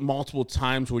you do it multiple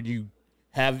times where you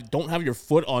don't have your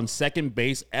foot on second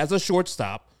base as a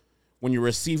shortstop, when you're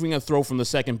receiving a throw from the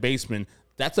second baseman,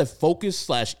 that's a focus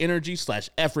 / energy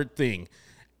 / effort thing.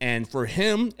 And for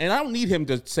him, and I don't need him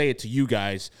to say it to you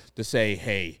guys to say,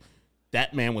 hey,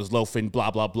 that man was loafing, blah,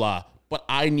 blah, blah. But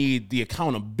I need the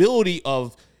accountability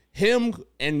of him,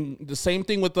 and the same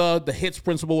thing with the hits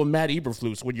principle with Matt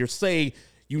Eberflus, when you're saying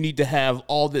you need to have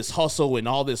all this hustle and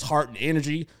all this heart and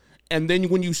energy, and then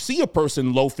when you see a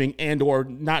person loafing and or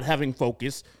not having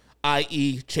focus,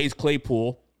 i.e. Chase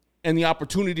Claypool, and the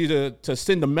opportunity to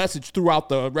send a message throughout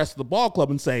the rest of the ball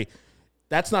club and say,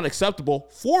 that's not acceptable,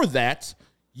 for that,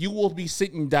 you will be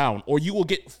sitting down or you will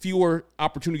get fewer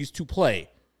opportunities to play.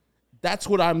 That's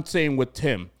what I'm saying with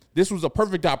Tim. This was a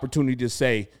perfect opportunity to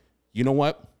say, you know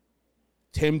what?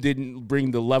 Tim didn't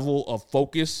bring the level of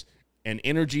focus and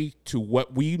energy to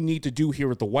what we need to do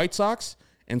here at the White Sox,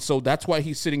 and so that's why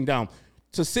he's sitting down.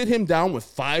 To sit him down with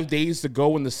 5 days to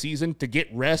go in the season to get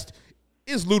rest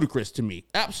is ludicrous to me,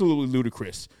 absolutely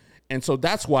ludicrous. And so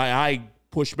that's why I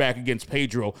push back against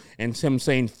Pedro and him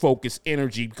saying focus,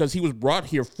 energy, because he was brought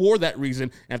here for that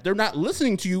reason. And if they're not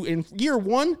listening to you in year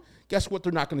one, guess what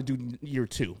they're not going to do in year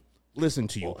two? Listen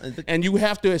to you. And you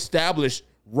have to establish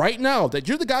right now that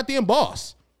you're the goddamn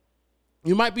boss.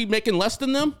 You might be making less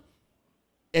than them,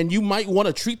 and you might want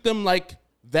to treat them like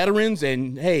veterans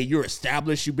and, hey, you're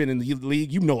established, you've been in the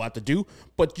league, you know what to do.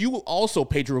 But you also,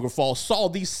 Pedro Grifol, saw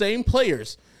these same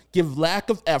players give lack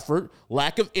of effort,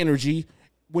 lack of energy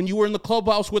when you were in the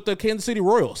clubhouse with the Kansas City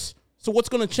Royals. So what's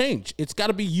going to change? It's got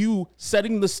to be you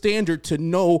setting the standard to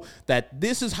know that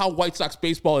this is how White Sox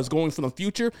baseball is going for the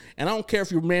future. And I don't care if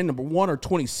you're man number 1 or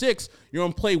 26, you're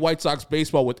going to play White Sox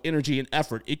baseball with energy and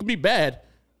effort. It can be bad,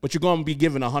 but you're going to be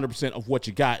given 100% of what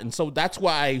you got. And so that's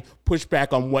why I push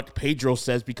back on what Pedro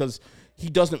says, because he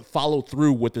doesn't follow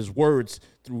through with his words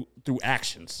through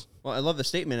actions. Well, I love the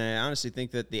statement. And I honestly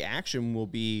think that the action will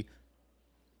be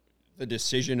the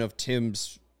decision of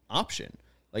Tim's option.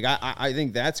 Like, I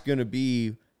think that's going to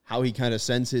be how he kind of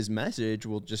sends his message,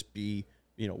 will just be,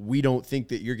 we don't think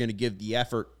that you're going to give the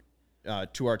effort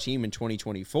to our team in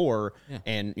 2024. Yeah.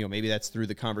 And, maybe that's through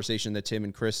the conversation that Tim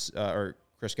and Chris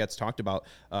Getz talked about,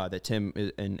 that Tim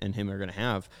and him are going to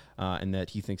have, and that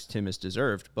he thinks Tim is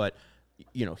deserved. But,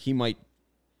 he might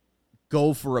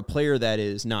go for a player that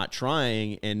is not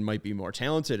trying and might be more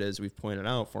talented, as we've pointed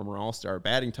out, former All-Star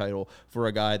batting title, for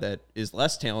a guy that is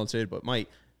less talented but might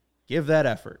give that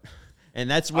effort. And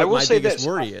that's what my biggest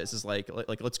worry is like,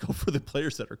 let's go for the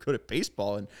players that are good at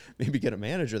baseball and maybe get a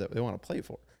manager that they want to play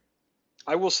for.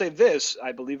 I will say this.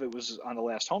 I believe it was on the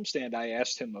last homestand. I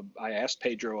asked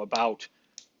Pedro about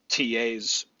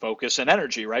TA's focus and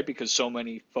energy, right? Because so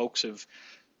many folks have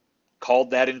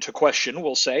called that into question,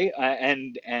 we'll say,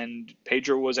 and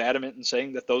Pedro was adamant in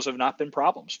saying that those have not been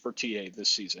problems for TA this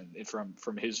season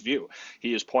from his view.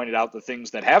 He has pointed out the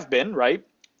things that have been, right?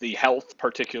 The health,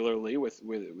 particularly, with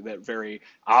that very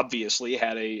obviously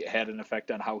had an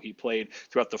effect on how he played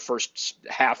throughout the first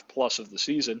half plus of the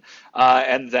season,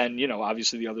 and then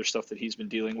obviously the other stuff that he's been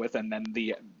dealing with, and then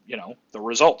the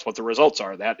results, what the results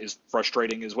are, that is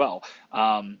frustrating as well.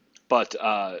 But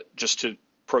just to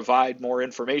provide more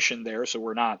information there, so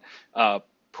we're not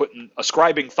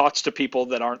ascribing thoughts to people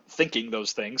that aren't thinking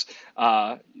those things.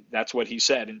 That's what he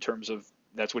said in terms of.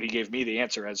 That's what he gave me the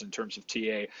answer as in terms of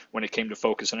TA when it came to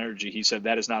focus and energy. He said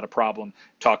that is not a problem.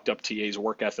 Talked up TA's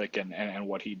work ethic and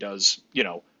what he does,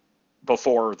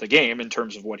 before the game in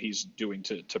terms of what he's doing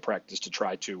to practice to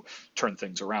try to turn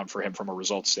things around for him from a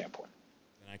results standpoint.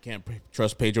 I can't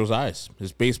trust Pedro's eyes.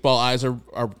 His baseball eyes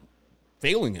are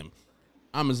failing him.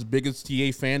 I'm as big a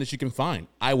TA fan as you can find.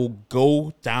 I will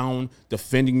go down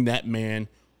defending that man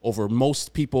over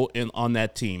most people on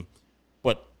that team.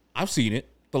 But I've seen it.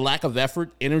 The lack of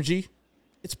effort, energy,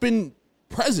 it's been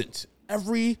present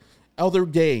every other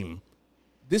game.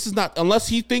 This is not, unless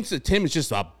he thinks that Tim is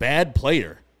just a bad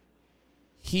player,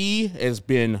 he has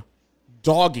been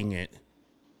dogging it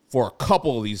for a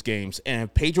couple of these games. And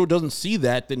if Pedro doesn't see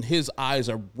that, then his eyes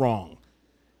are wrong.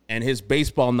 And his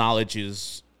baseball knowledge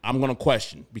is, I'm going to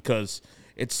question, because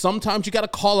it's sometimes you got to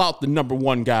call out the number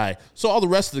one guy so all the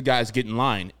rest of the guys get in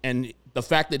line. And the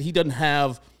fact that he doesn't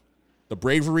have the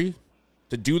bravery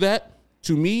to do that,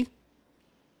 to me,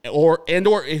 or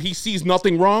if he sees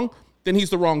nothing wrong, then he's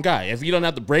the wrong guy. If he doesn't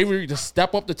have the bravery to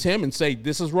step up to Tim and say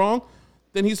this is wrong,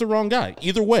 then he's the wrong guy.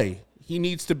 Either way, he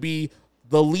needs to be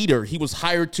the leader. He was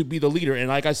hired to be the leader. And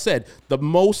like I said, the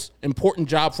most important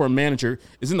job for a manager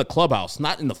is in the clubhouse,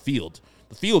 not in the field.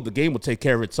 The field, the game will take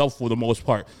care of itself for the most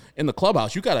part. In the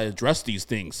clubhouse, you got to address these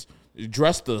things,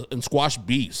 and squash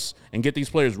beasts and get these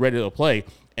players ready to play.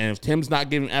 And if Tim's not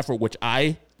giving effort,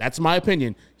 that's my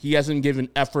opinion, he hasn't given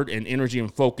effort and energy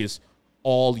and focus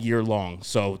all year long.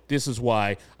 So this is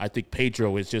why I think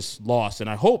Pedro is just lost. And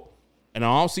I hope in the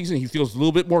offseason he feels a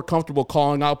little bit more comfortable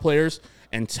calling out players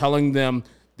and telling them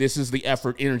this is the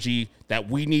effort, energy that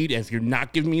we need. And if you're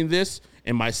not giving me this,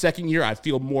 in my second year, I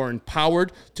feel more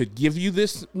empowered to give you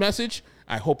this message.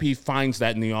 I hope he finds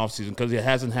that in the offseason, because it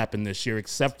hasn't happened this year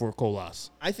except for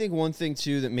Colas. I think one thing,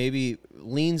 too, that maybe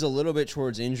leans a little bit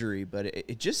towards injury, but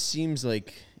it just seems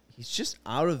like he's just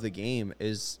out of the game,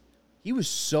 is he was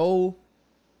so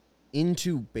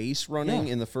into base running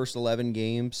in the first 11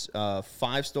 games, 5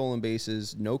 stolen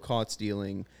bases, no caught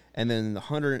stealing, and then the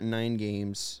 109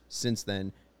 games since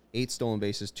then, 8 stolen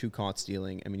bases, 2 caught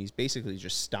stealing. I mean, he's basically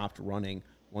just stopped running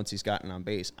once he's gotten on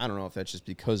base. I don't know if that's just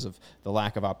because of the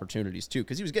lack of opportunities too,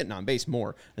 because he was getting on base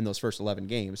more in those first 11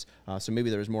 games. So maybe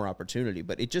there was more opportunity,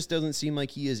 but it just doesn't seem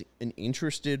like he is an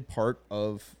interested part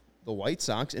of the White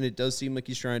Sox, and it does seem like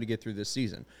he's trying to get through this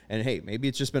season. And hey, maybe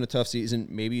it's just been a tough season.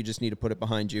 Maybe you just need to put it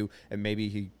behind you, and maybe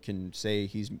he can say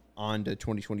he's on to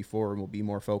 2024 and will be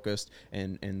more focused,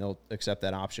 and they'll accept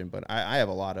that option. But I have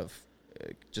a lot of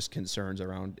just concerns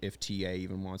around if TA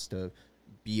even wants to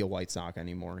be a White Sox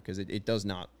anymore, because it does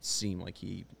not seem like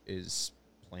he is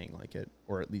playing like it,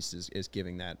 or at least is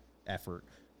giving that effort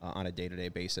on a day-to-day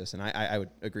basis. And I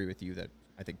would agree with you that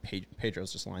I think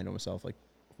Pedro's just lying to himself, like,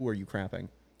 who are you crapping?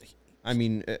 I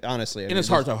mean, honestly. In his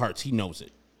heart of hearts, he knows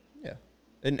it. Yeah.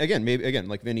 And again,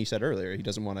 like Vinny said earlier, he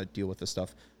doesn't want to deal with this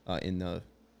stuff in the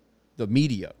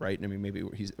media, right? I mean, maybe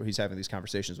he's having these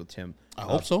conversations with Tim. I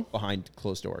hope so. Behind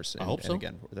closed doors. I hope so. And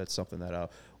again, that's something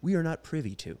that we are not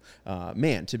privy to.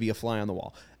 Man, to be a fly on the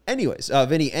wall. Anyways,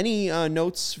 Vinny, any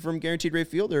notes from Guaranteed Rate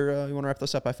Field, or you want to wrap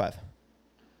this up by 5?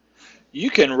 You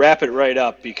can wrap it right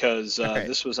up, because Okay.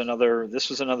 this was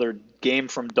another game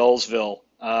from Dullsville.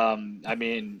 I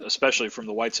mean, especially from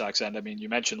the White Sox end. I mean, you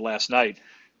mentioned last night,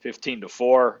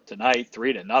 15-4. Tonight,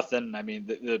 3-0. I mean,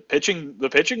 the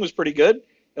pitching was pretty good.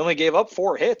 They only gave up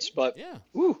 4 hits, but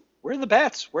where are the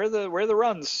bats? Where are the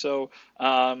runs? So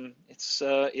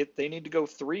they need to go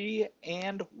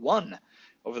 3-1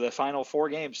 over the final 4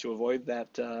 games to avoid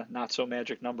that not so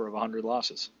magic number of 100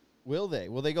 losses. Will they?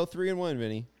 Will they go 3-1,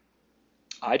 Vinny?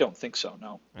 I don't think so.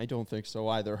 No. I don't think so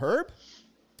either. Herb?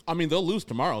 I mean, they'll lose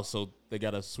tomorrow, so they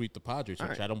got to sweep the Padres, which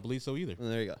right. I don't believe so either. Well,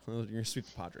 there you go. Well, you're going to sweep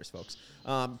the Padres, folks.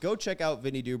 Go check out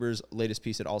Vinny Duber's latest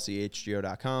piece at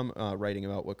allchgo.com, writing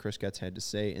about what Chris Getz had to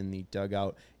say in the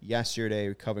dugout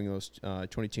yesterday, covering those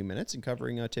 22 minutes and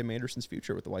covering Tim Anderson's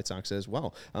future with the White Sox as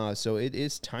well. So it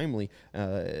is timely,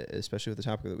 especially with the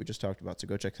topic that we just talked about. So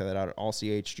go check that out at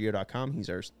allchgo.com.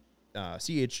 He's our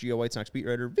CHGO White Sox beat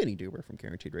writer, Vinny Duber from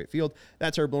Guaranteed Rate Field.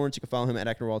 That's Herb Lawrence. You can follow him at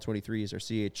Ecknerwall23. He's our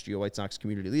CHGO White Sox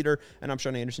community leader. And I'm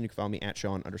Sean Anderson. You can follow me at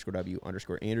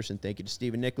Sean_W_Anderson. Thank you to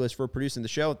Stephen Nicholas for producing the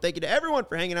show. Thank you to everyone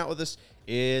for hanging out with us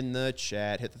in the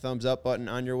chat. Hit the thumbs up button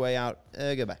on your way out.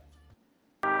 Goodbye.